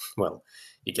one, well,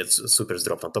 you get supers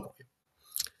dropped on top of you.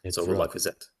 So It's good luck rough. with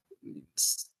that.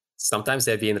 Sometimes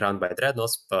they're being run by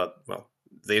dreadnoughts, but well,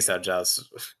 these are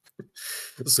just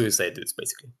suicide dudes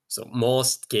basically. So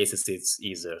most cases it's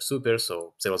either super.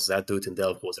 So there was that dude in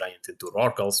Delph who was running into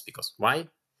Rorkals because why?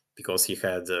 Because he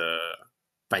had a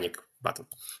panic button.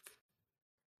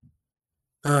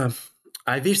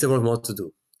 I wish there was more to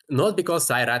do. Not because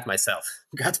I rat myself,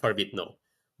 God forbid, no,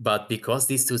 but because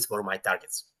these dudes were my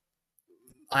targets.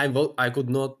 I could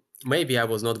not. Maybe I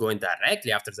was not going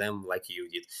directly after them like you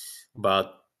did,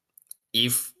 but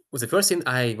if the first thing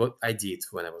I did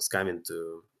when I was coming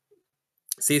to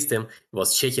system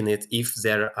was checking it if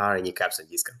there are any caps on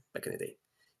discount back in the day,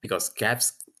 because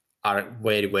caps are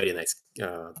very nice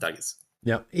targets.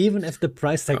 Yeah, even if the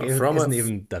price tag From a isn't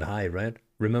even that high, right?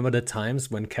 Remember the times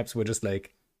when caps were just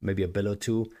like maybe a bill or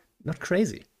two? Not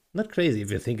crazy. Not crazy if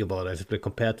you think about it,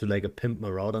 compared to like a pimp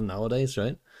marauder nowadays,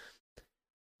 right?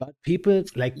 But people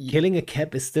like killing a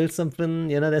cap is still something,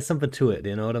 there's something to it,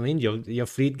 you know what I mean? Your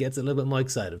fleet gets a little bit more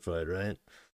excited for it, right?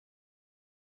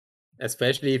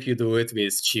 especially if you do it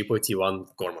with cheapo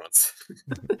T1 cormorants,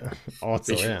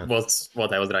 Also, which yeah. was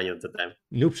what I was running at the time.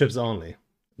 Noob ships only.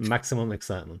 Maximum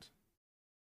excitement.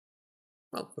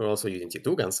 Well, we're also using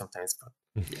T2 guns sometimes, but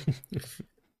yeah.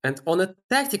 And on a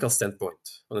tactical standpoint,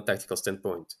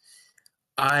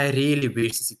 I really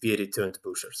wish CCP returned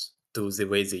pushers to the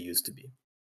way they used to be.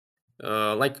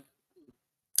 Like,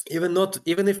 even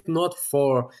if not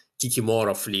for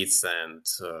Kikimora fleets and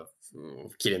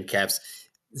killing caps,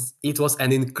 it was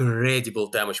an incredible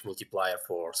damage multiplier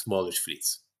for smallish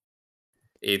fleets.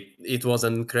 It was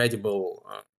an incredible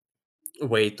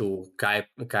way to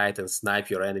kite and snipe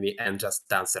your enemy and just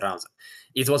dance around them.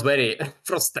 It was very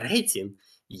frustrating,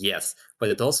 yes, but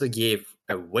it also gave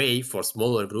a way for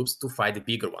smaller groups to fight the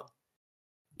bigger one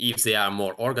if they are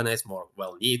more organized, more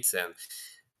well knit, and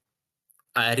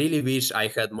I really wish I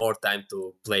had more time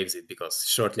to play with it, because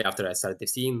shortly after I started the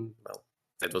scene, well,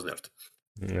 that was nerfed.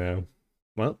 Yeah.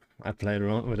 Well, I played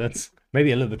around with it.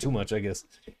 Maybe a little bit too much, I guess.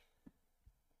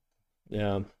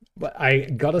 Yeah. But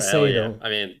Well, yeah, I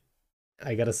mean,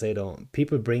 I gotta say though,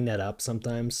 people bring that up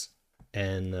sometimes,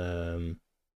 and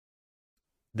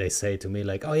they say to me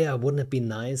like, "Oh yeah, wouldn't it be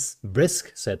nice?"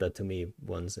 Brisk said that to me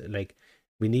once. Like,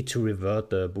 we need to revert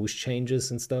the boost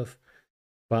changes and stuff.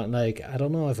 But like, I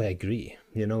don't know if I agree.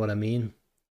 You know what I mean?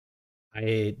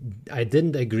 I I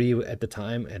didn't agree at the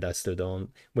time, and I still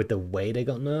don't, with the way they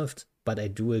got nerfed. But I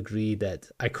do agree that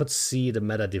I could see the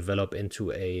meta develop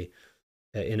into a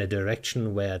in a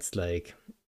direction where it's like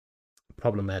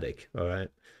problematic. All right.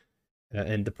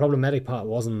 And the problematic part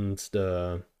wasn't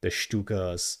the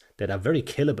Stukas that are very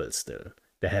killable still.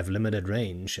 They have limited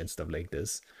range and stuff like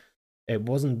this. It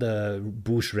wasn't the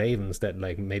bush ravens that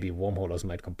like maybe wormholers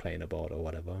might complain about or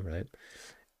whatever, right?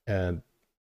 Um,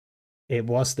 it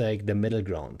was like the middle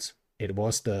ground. It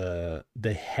was the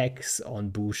hex on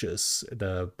bushes,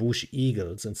 the bush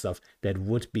eagles and stuff that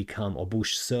would become, or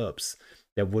bush serps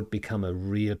that would become a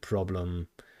real problem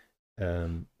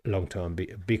long term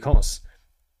because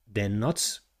they're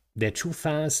not they're too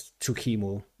fast to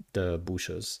chemo the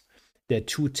bushes. They're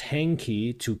too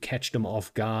tanky to catch them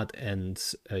off guard and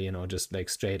just like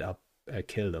straight up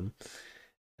kill them.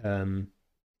 Um,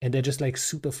 and they're just like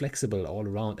super flexible all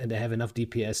around, and they have enough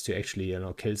DPS to actually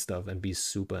kill stuff and be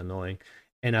super annoying.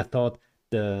 And I thought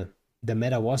the the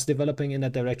meta was developing in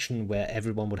that direction where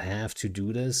everyone would have to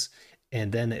do this,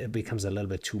 and then it becomes a little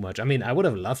bit too much. I mean, I would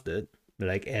have loved it,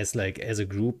 like as a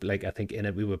group. Like, I think in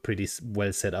it we were pretty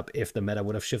well set up. If the meta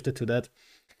would have shifted to that,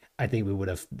 I think we would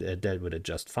have dealt with it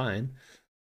just fine.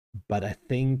 But I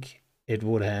think it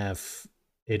would have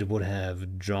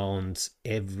drowned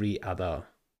every other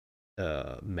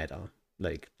meta.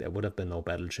 Like, there would have been no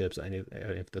battleships, any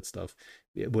of that stuff.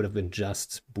 It would have been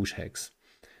just bush hacks.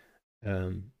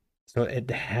 So it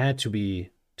had to be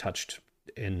touched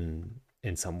in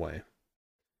some way.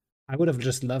 I would have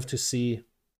just loved to see,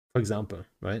 for example,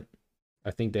 right?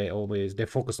 I think they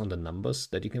focus on the numbers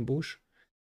that you can push.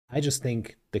 I just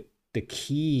think the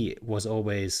key was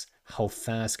always how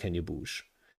fast can you push.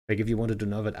 Like, if you wanted to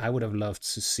know that, I would have loved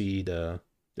to see the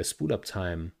spool up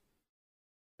time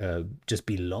just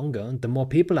be longer. The more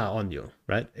people are on you,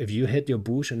 right? If you hit your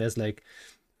bush and there's like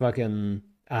fucking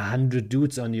 100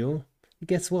 dudes on you,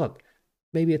 guess what?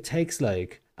 Maybe it takes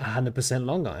like 100%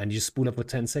 longer and you spool up for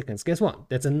 10 seconds. Guess what?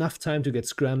 That's enough time to get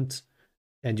scrammed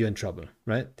and you're in trouble,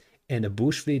 right? And a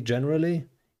bush fleet generally,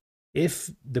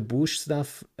 if the bush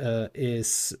stuff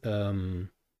is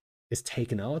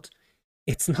taken out,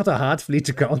 it's not a hard fleet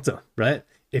to counter, right?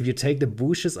 If you take the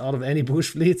bushes out of any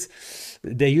bush fleets,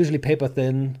 they're usually paper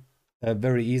thin,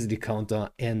 very easy to counter,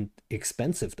 and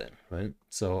expensive then, right?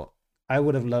 So I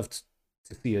would have loved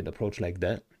to see an approach like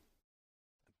that.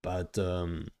 But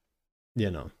you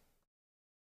know,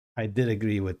 I did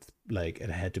agree with, like, it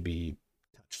had to be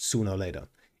touched sooner or later.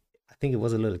 I think it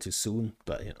was a little too soon,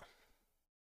 but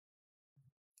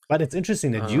But it's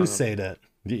interesting that you uh, say that.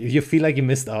 You feel like you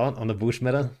missed out on the bush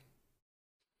meta?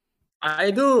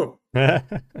 I do,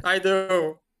 That I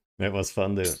do. was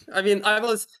fun, dude. I mean, I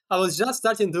was just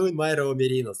starting doing my raw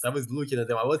merinos. I was looking at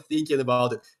them, I was thinking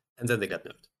about it, and then they got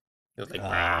nerfed. It was like,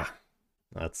 Ah,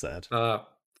 that's sad.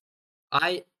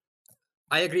 I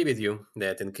I agree with you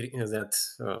that that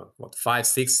what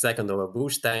 5-6 seconds of a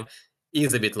bush time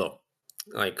is a bit low.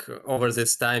 Like, over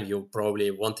this time, you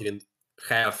probably won't even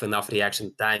have enough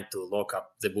reaction time to lock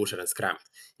up the busher and scram it.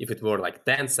 If it were like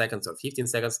 10 seconds or 15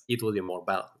 seconds, it would be more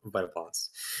better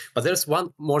balanced. But there's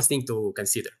one more thing to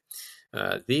consider.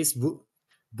 These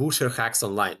busher hacks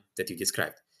online that you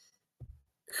described,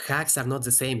 hacks are not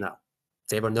the same now.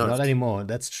 They were Not nerfed. anymore.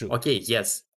 That's true. Okay,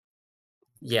 yes,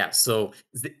 yeah, so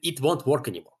it won't work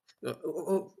anymore.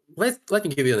 Let me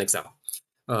give you an example.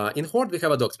 In Horde, we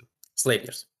have a doctrine,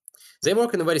 Sleipnirs. They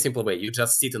work in a very simple way. You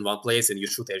just sit in one place and you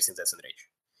shoot everything that's in range.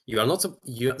 You are not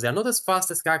they are not as fast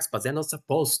as hacks, but they're not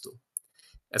supposed to.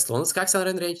 As long as hacks are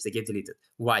in range, they get deleted.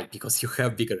 Why? Because you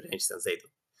have bigger range than they do.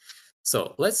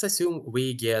 So let's assume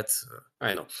we get,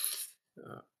 I don't know,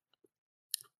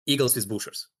 eagles with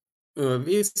bushers,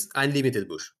 with unlimited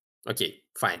bush. Okay,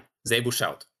 fine. They bush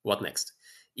out. What next?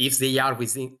 If they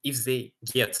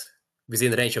get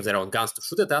within range of their own guns to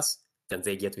shoot at us, then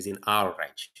they get within our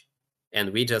range,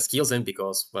 and we just kill them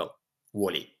because, well,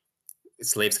 volley.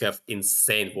 Slaves have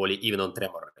insane volley even on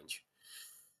tremor range.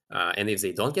 And if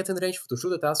they don't get in range to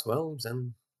shoot at us, well,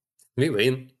 then we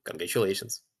win.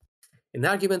 Congratulations. An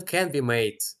argument can be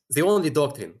made. The only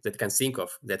doctrine that can think of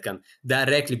that can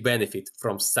directly benefit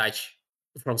from such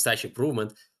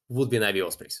improvement would be Navy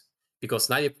Ospreys, because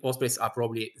Navy Ospreys are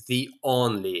probably the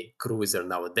only cruiser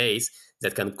nowadays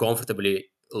that can comfortably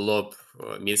lob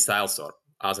missiles or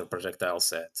other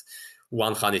projectiles at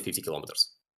 150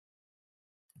 kilometers.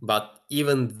 But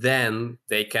even then,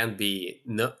 they can be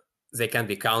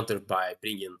countered by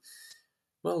bringing,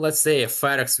 well, let's say a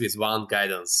Ferex with one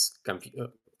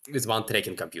with one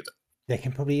tracking computer, They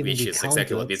can probably even which be is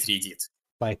exactly what countered B3 did.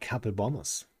 by a couple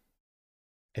bombers.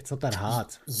 It's not that hard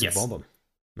to bomb Yes, them,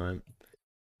 right?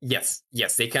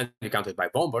 yes, they can be countered by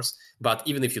bombers, but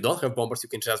even if you don't have bombers, you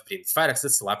can just bring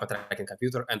Firexes, slap a tracking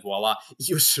computer, and voila,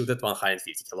 you shoot at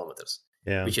 150 kilometers.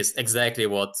 Yeah. Which is exactly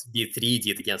what B3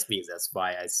 did against me. That's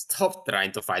why I stopped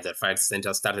trying to fight their Firexes and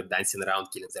just started dancing around,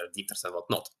 killing their dictators and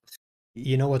whatnot.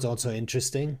 You know what's also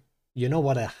interesting? You know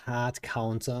what a hard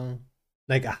counter,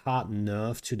 like a hard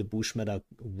nerf to the Bush meta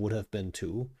would have been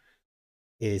too,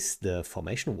 is the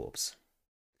formation warps.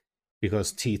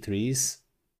 Because T3s,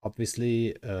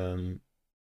 obviously,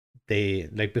 they,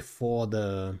 like before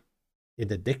the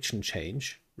interdiction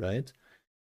change, right?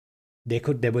 They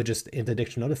were just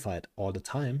interdiction notified all the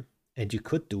time. And you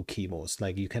could do chemos.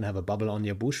 Like you can have a bubble on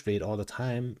your bush fleet all the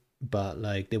time, but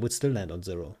like they would still land on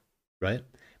 0, right?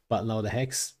 But now the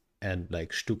Hex and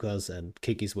like Stukas and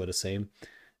Kikis were the same.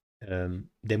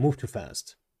 They move too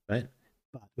fast, right?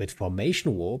 But with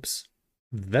formation warps,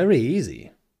 very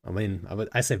easy. I mean,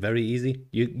 I say very easy.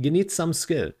 You need some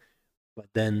skill, but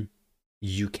then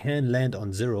you can land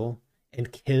on 0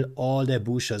 and kill all their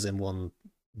Bushas in one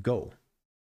go,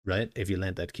 right? If you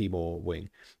land that chemo wing.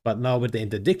 But now with the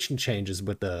interdiction changes,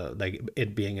 with the like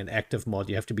it being an active mod,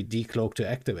 you have to be decloaked to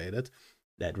activate it.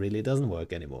 That really doesn't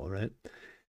work anymore, right?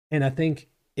 And I think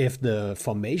if the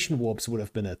formation warps would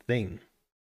have been a thing,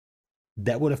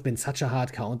 that would have been such a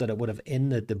hard counter that would have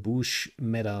ended the Bush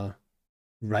meta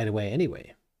right away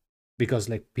anyway. Because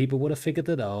like people would have figured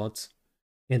it out,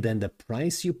 and then the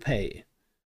price you pay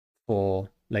for,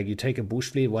 like, you take a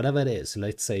Bush fleet, whatever it is,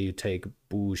 let's say you take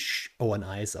Bush or an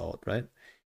ice out, right?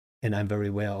 And I'm very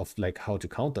aware of like how to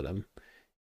counter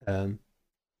them.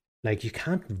 Like you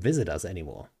can't visit us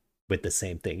anymore with the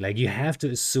same thing. Like you have to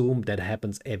assume that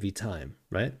happens every time,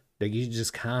 right? Like you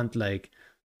just can't like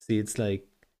see. It's like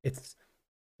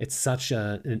it's such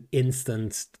an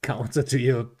instant counter to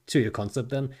your concept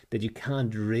then that you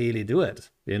can't really do it.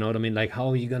 You know what I mean? Like how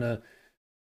are you gonna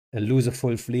lose a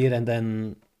full fleet and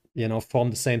then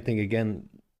form the same thing again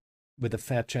with a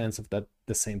fair chance of that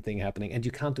the same thing happening, and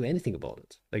you can't do anything about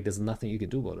it. Like there's nothing you can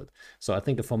do about it. So I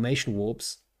think the formation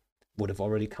warps would have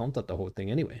already countered the whole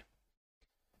thing anyway.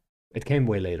 It came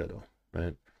way later though,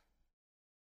 right?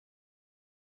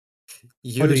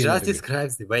 You Or do you not just agree?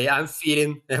 described the way I'm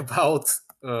feeling about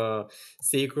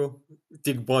Seiko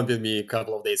tick bombing me a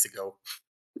couple of days ago.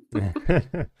 Yeah.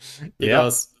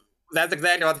 Because that's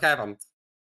exactly what happened.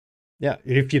 Yeah,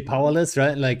 if you're powerless,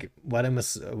 right? Like what am I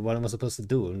supposed to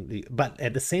do? But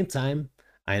at the same time,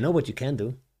 I know what you can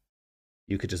do.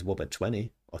 You could just whoop at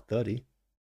 20 or 30.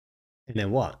 And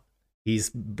then what?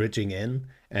 He's bridging in,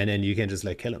 and then you can just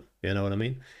like kill him. You know what I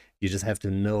mean? You just have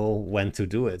to know when to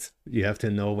do it. You have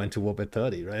to know when to whoop at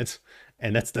 30, right?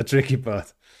 And that's the tricky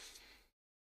part.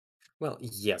 Well,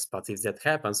 yes, but if that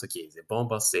happens, okay, the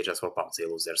bombers, they just warp out, they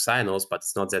lose their signals, but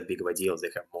it's not that big of a deal, they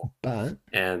have more. But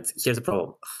And here's the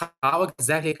problem. How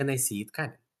exactly can I see it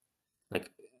coming?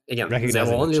 Like, again, there were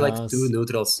recognizing the only like 2 chars.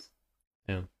 neutrals.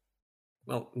 Yeah.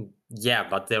 Well, yeah,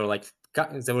 but there were like,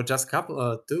 there were just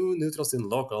 2 neutrals in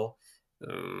local.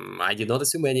 I did not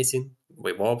assume anything.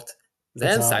 We warped.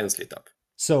 That's Then hard. silence lit up.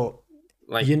 So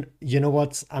Like, you know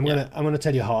what? yeah. I'm gonna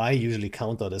tell you how I usually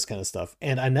counter this kind of stuff.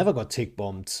 And I never got tick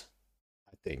bombed,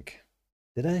 I think.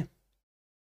 Did I?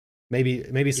 Maybe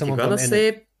If you're someone from gonna N.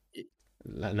 say,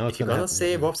 No, it's if you're gonna gonna happen.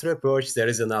 say warp through approach, there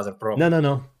is another No, problem. no,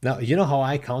 no. No, you know how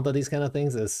I counter these kind of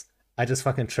things is I just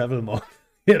fucking travel more,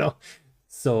 you know?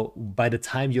 So by the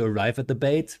time you arrive at the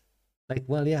bait, like,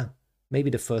 well, yeah, maybe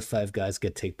the first 5 guys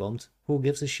get tick bombed. Who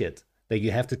gives a shit? Like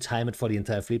you have to time it for the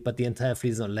entire fleet, but the entire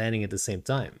fleet is not landing at the same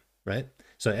time, right?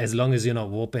 So as long as you're not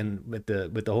warping with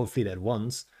the whole fleet at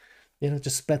once,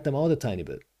 just spread them out a tiny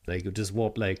bit. Like you just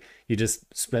warp, like you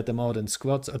just spread them out in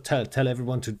squads, or tell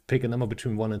everyone to pick a number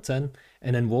between 1 and 10,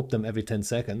 and then warp them every 10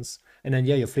 seconds. And then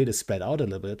your fleet is spread out a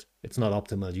little bit. It's not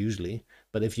optimal usually,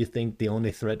 but if you think the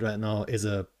only threat right now is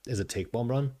a take bomb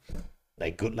run,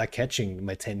 like good luck catching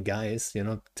my 10 guys.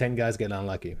 10 guys get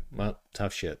unlucky. Well,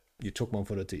 tough shit. You took one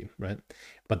for the team, right?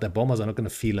 But the bombers are not going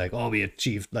to feel like, oh, we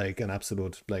achieved like an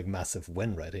absolute like massive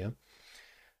win right here.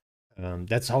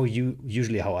 That's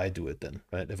usually how I do it then,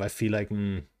 right? If I feel like,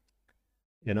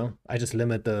 I just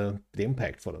limit the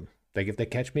impact for them. Like if they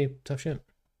catch me, tough shit.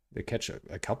 They catch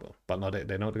a couple, but not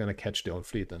they're not gonna catch the whole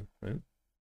fleet then, right?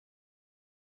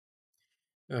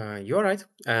 You're right,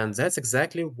 and that's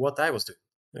exactly what I was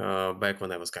doing. Back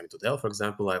when I was coming to Dell, for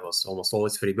example, I was almost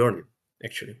always free burning,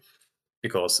 actually.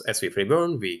 Because as we free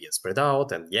burn, we get spread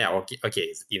out, and yeah,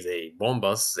 okay, if they bomb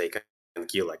us, they can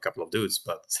kill like a couple of dudes,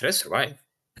 but the rest survive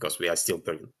because we are still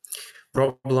burning.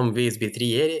 Problem with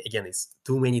B3 area again is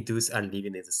too many dudes are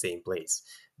living in the same place,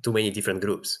 too many different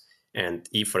groups. And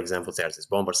if, for example, there's these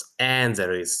bombers and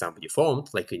there is somebody formed,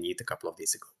 like we need a couple of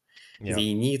days ago, Yeah.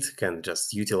 the need can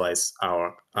just utilize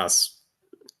us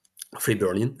free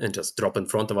burning and just drop in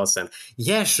front of us. And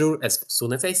yeah, sure, as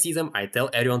soon as I see them, I tell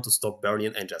everyone to stop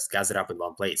burning and just gather up in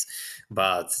one place.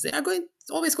 But there are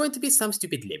always going to be some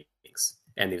stupid lemmings.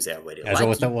 And if they are very There's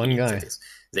always that lucky, one that guy. is,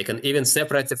 they can even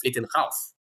separate the fleet in half.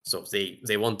 So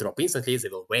they won't drop instantly, they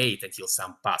will wait until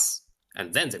some pass.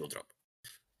 And then they will drop,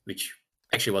 which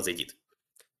actually what they did.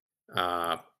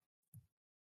 Uh,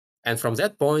 and from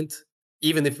that point,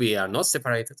 even if we are not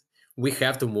separated, we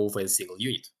have to move as a single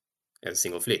unit, as a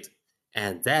single fleet.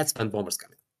 And that's when bombers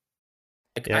come in.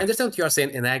 Like, I Yeah. understand what you are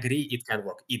saying, and I agree it can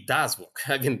work. It does work.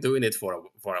 I've been doing it for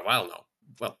a while now.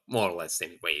 Well, more or less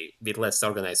anyway, a bit less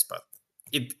organized, but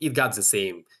it got the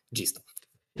same gist.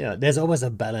 Yeah. There's always a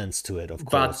balance to it, of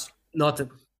But course. not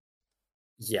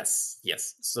yes.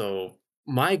 So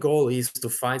my goal is to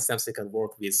find something that can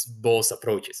work with both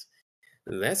approaches.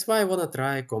 That's why I want to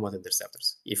try combat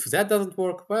interceptors. If that doesn't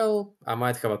work, well, I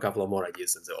might have a couple of more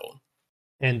ideas of their own.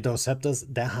 And those scepters,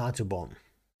 they're hard to bomb.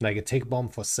 Like a tick bomb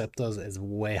for scepters is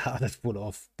way harder to pull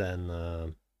off than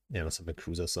something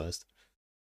cruiser sized.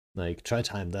 Like try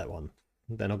time that one.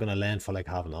 They're not gonna land for like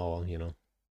half an hour, you know.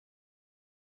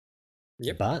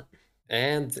 Yep. But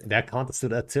And there are counters to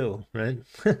that too, right?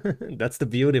 That's the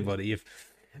beauty about Eve.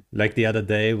 Like the other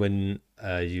day when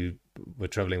you were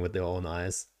traveling with your own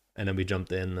eyes, and then we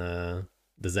jumped in the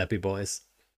Zappy boys.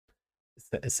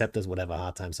 Scepters would have a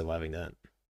hard time surviving that.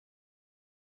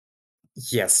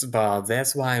 yes, but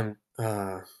that's why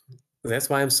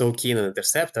I'm so keen on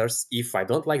interceptors. If I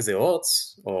don't like the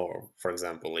odds, or for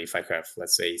example, if I have,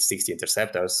 let's say, 60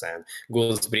 interceptors and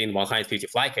goals bring 150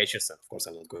 flycatchers, and of course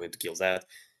I'm not going to kill that,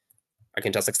 I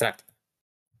can just extract.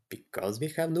 Because we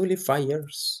have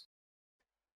nullifiers.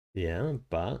 Yeah,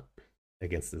 but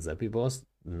against the Zappy boss,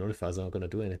 the nullifiers aren't gonna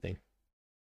do anything.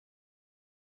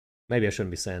 Maybe I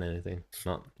shouldn't be saying anything.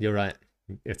 No, you're right.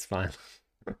 It's fine.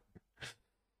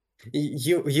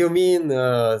 You mean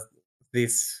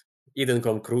these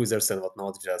Edencom cruisers and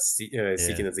whatnot just Yeah.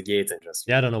 sitting at the gate and just...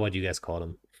 Yeah, I don't know what you guys call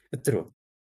them. True.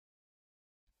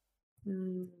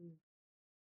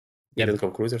 Yeah.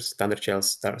 Edencom cruisers,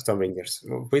 Thundershells, Stormbringers.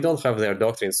 We don't have their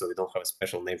doctrine, so we don't have a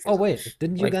special name for Oh them. wait,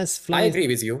 didn't you Like, guys I fly agree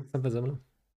with you. something similar?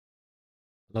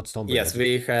 Not Yes, Stormbringers,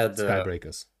 we had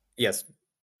Skybreakers. yes,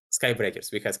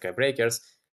 Skybreakers. We had Skybreakers,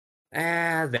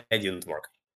 and they didn't work,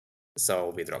 so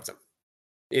we dropped them.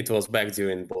 It was back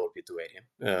during World War II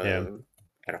Yeah.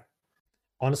 era.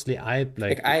 Honestly, I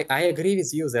Like, like. I agree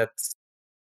with you that.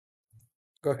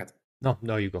 Go ahead.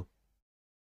 No, you go.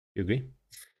 You agree?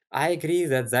 I agree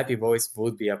that Zappy Boys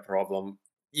would be a problem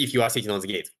if you are sitting on the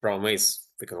gate. Problem is,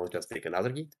 we can always just take another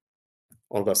gate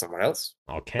or go somewhere else.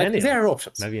 Oh, Like, can you? there are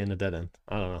options. Maybe in the dead end.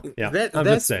 I don't know. Yeah, That, I'm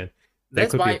just that's saying. That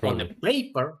that's could be a why on the problem.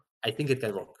 paper I think it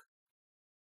can work.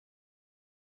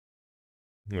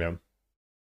 Yeah.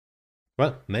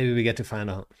 Well, maybe we get to find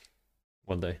out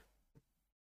one day.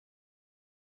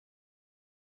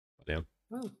 But yeah.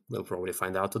 Well, we'll probably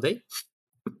find out today.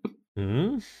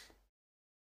 Hmm.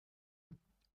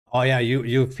 Oh yeah,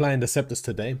 you flying the Scepters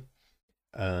today.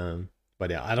 But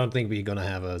yeah, I don't think we're gonna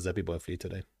have a Zappy Boy fleet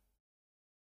today.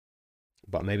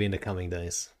 But maybe in the coming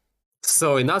days.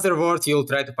 So in other words, you'll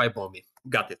try to pipe bomb me.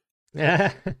 Got it.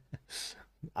 Yeah.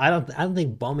 I don't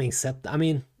think bombing Scepter. I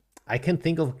mean, I can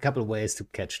think of a couple of ways to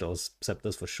catch those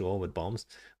Scepters for sure with bombs,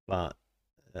 but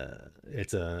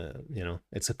it's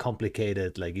a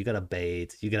complicated, like you gotta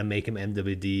bait, you gotta make him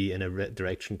MWD in a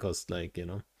direction because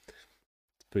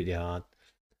it's pretty hard.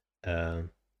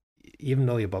 Even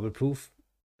though you're bubble proof,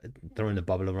 throwing a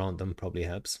bubble around them probably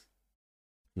helps.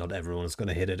 Not everyone is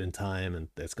gonna hit it in time, and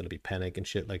there's gonna be panic and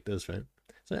shit like this, right?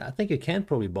 So I think you can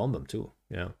probably bomb them too,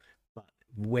 but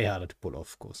way harder to pull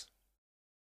off, of course.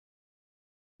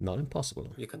 Not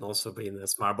impossible. You can also bring a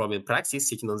smart bomb in Praxis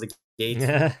sitting on the gate.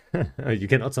 Yeah, you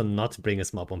can also not bring a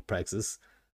smart bomb Praxis,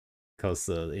 because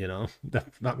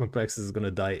that smart bomb Praxis is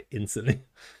gonna die instantly.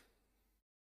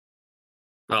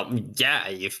 Well, yeah,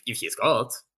 if he's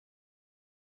got.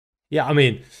 Yeah, I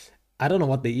mean, I don't know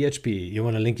what the EHP. You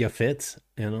want to link your fit?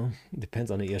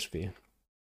 Depends on the EHP.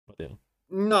 But yeah.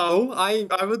 No, I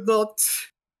would not.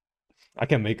 I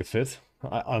can make a fit.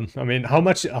 I mean, how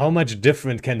much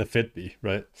different can the fit be,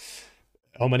 right?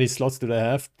 How many slots do they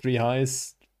have? Three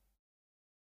highs,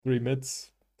 three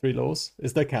mids, three lows.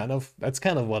 That's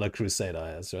kind of what a Crusader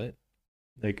has, right?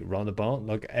 Like roundabout,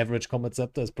 like average combat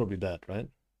scepter is probably that, right?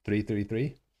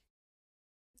 333.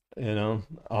 You know,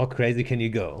 how crazy can you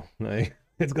go? Like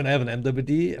it's gonna have an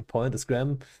MWD, a point, a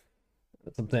scram,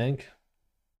 some tank.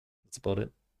 That's about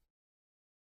it.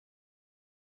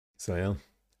 So yeah,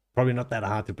 probably not that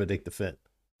hard to predict the fit.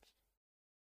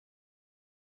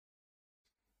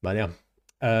 But yeah.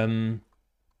 Um,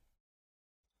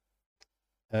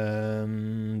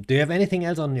 do you have anything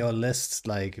else on your list,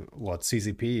 like what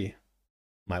CCP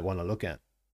might want to look at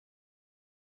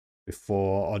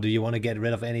before, or do you want to get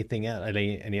rid of anything else?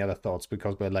 Any other thoughts?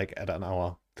 Because we're like at an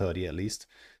hour 30 at least.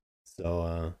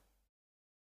 So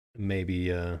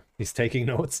maybe he's taking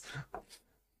notes.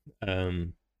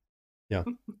 Um, yeah,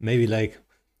 maybe like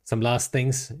some last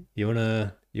things you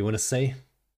wanna say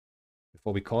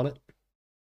before we call it.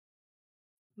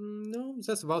 No,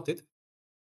 that's about it.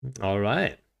 All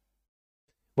right.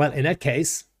 Well, in that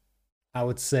case, I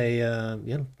would say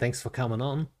yeah, thanks for coming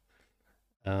on.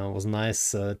 It was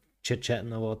nice chit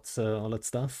chatting about all that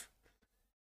stuff,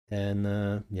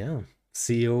 and yeah,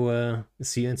 see you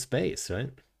in space,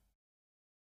 right?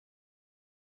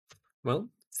 Well,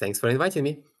 thanks for inviting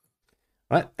me.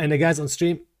 All right, and the guys on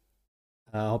stream,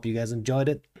 I hope you guys enjoyed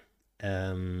it.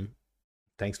 Um,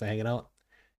 thanks for hanging out,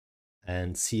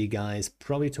 and see you guys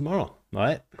probably tomorrow. All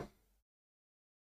right.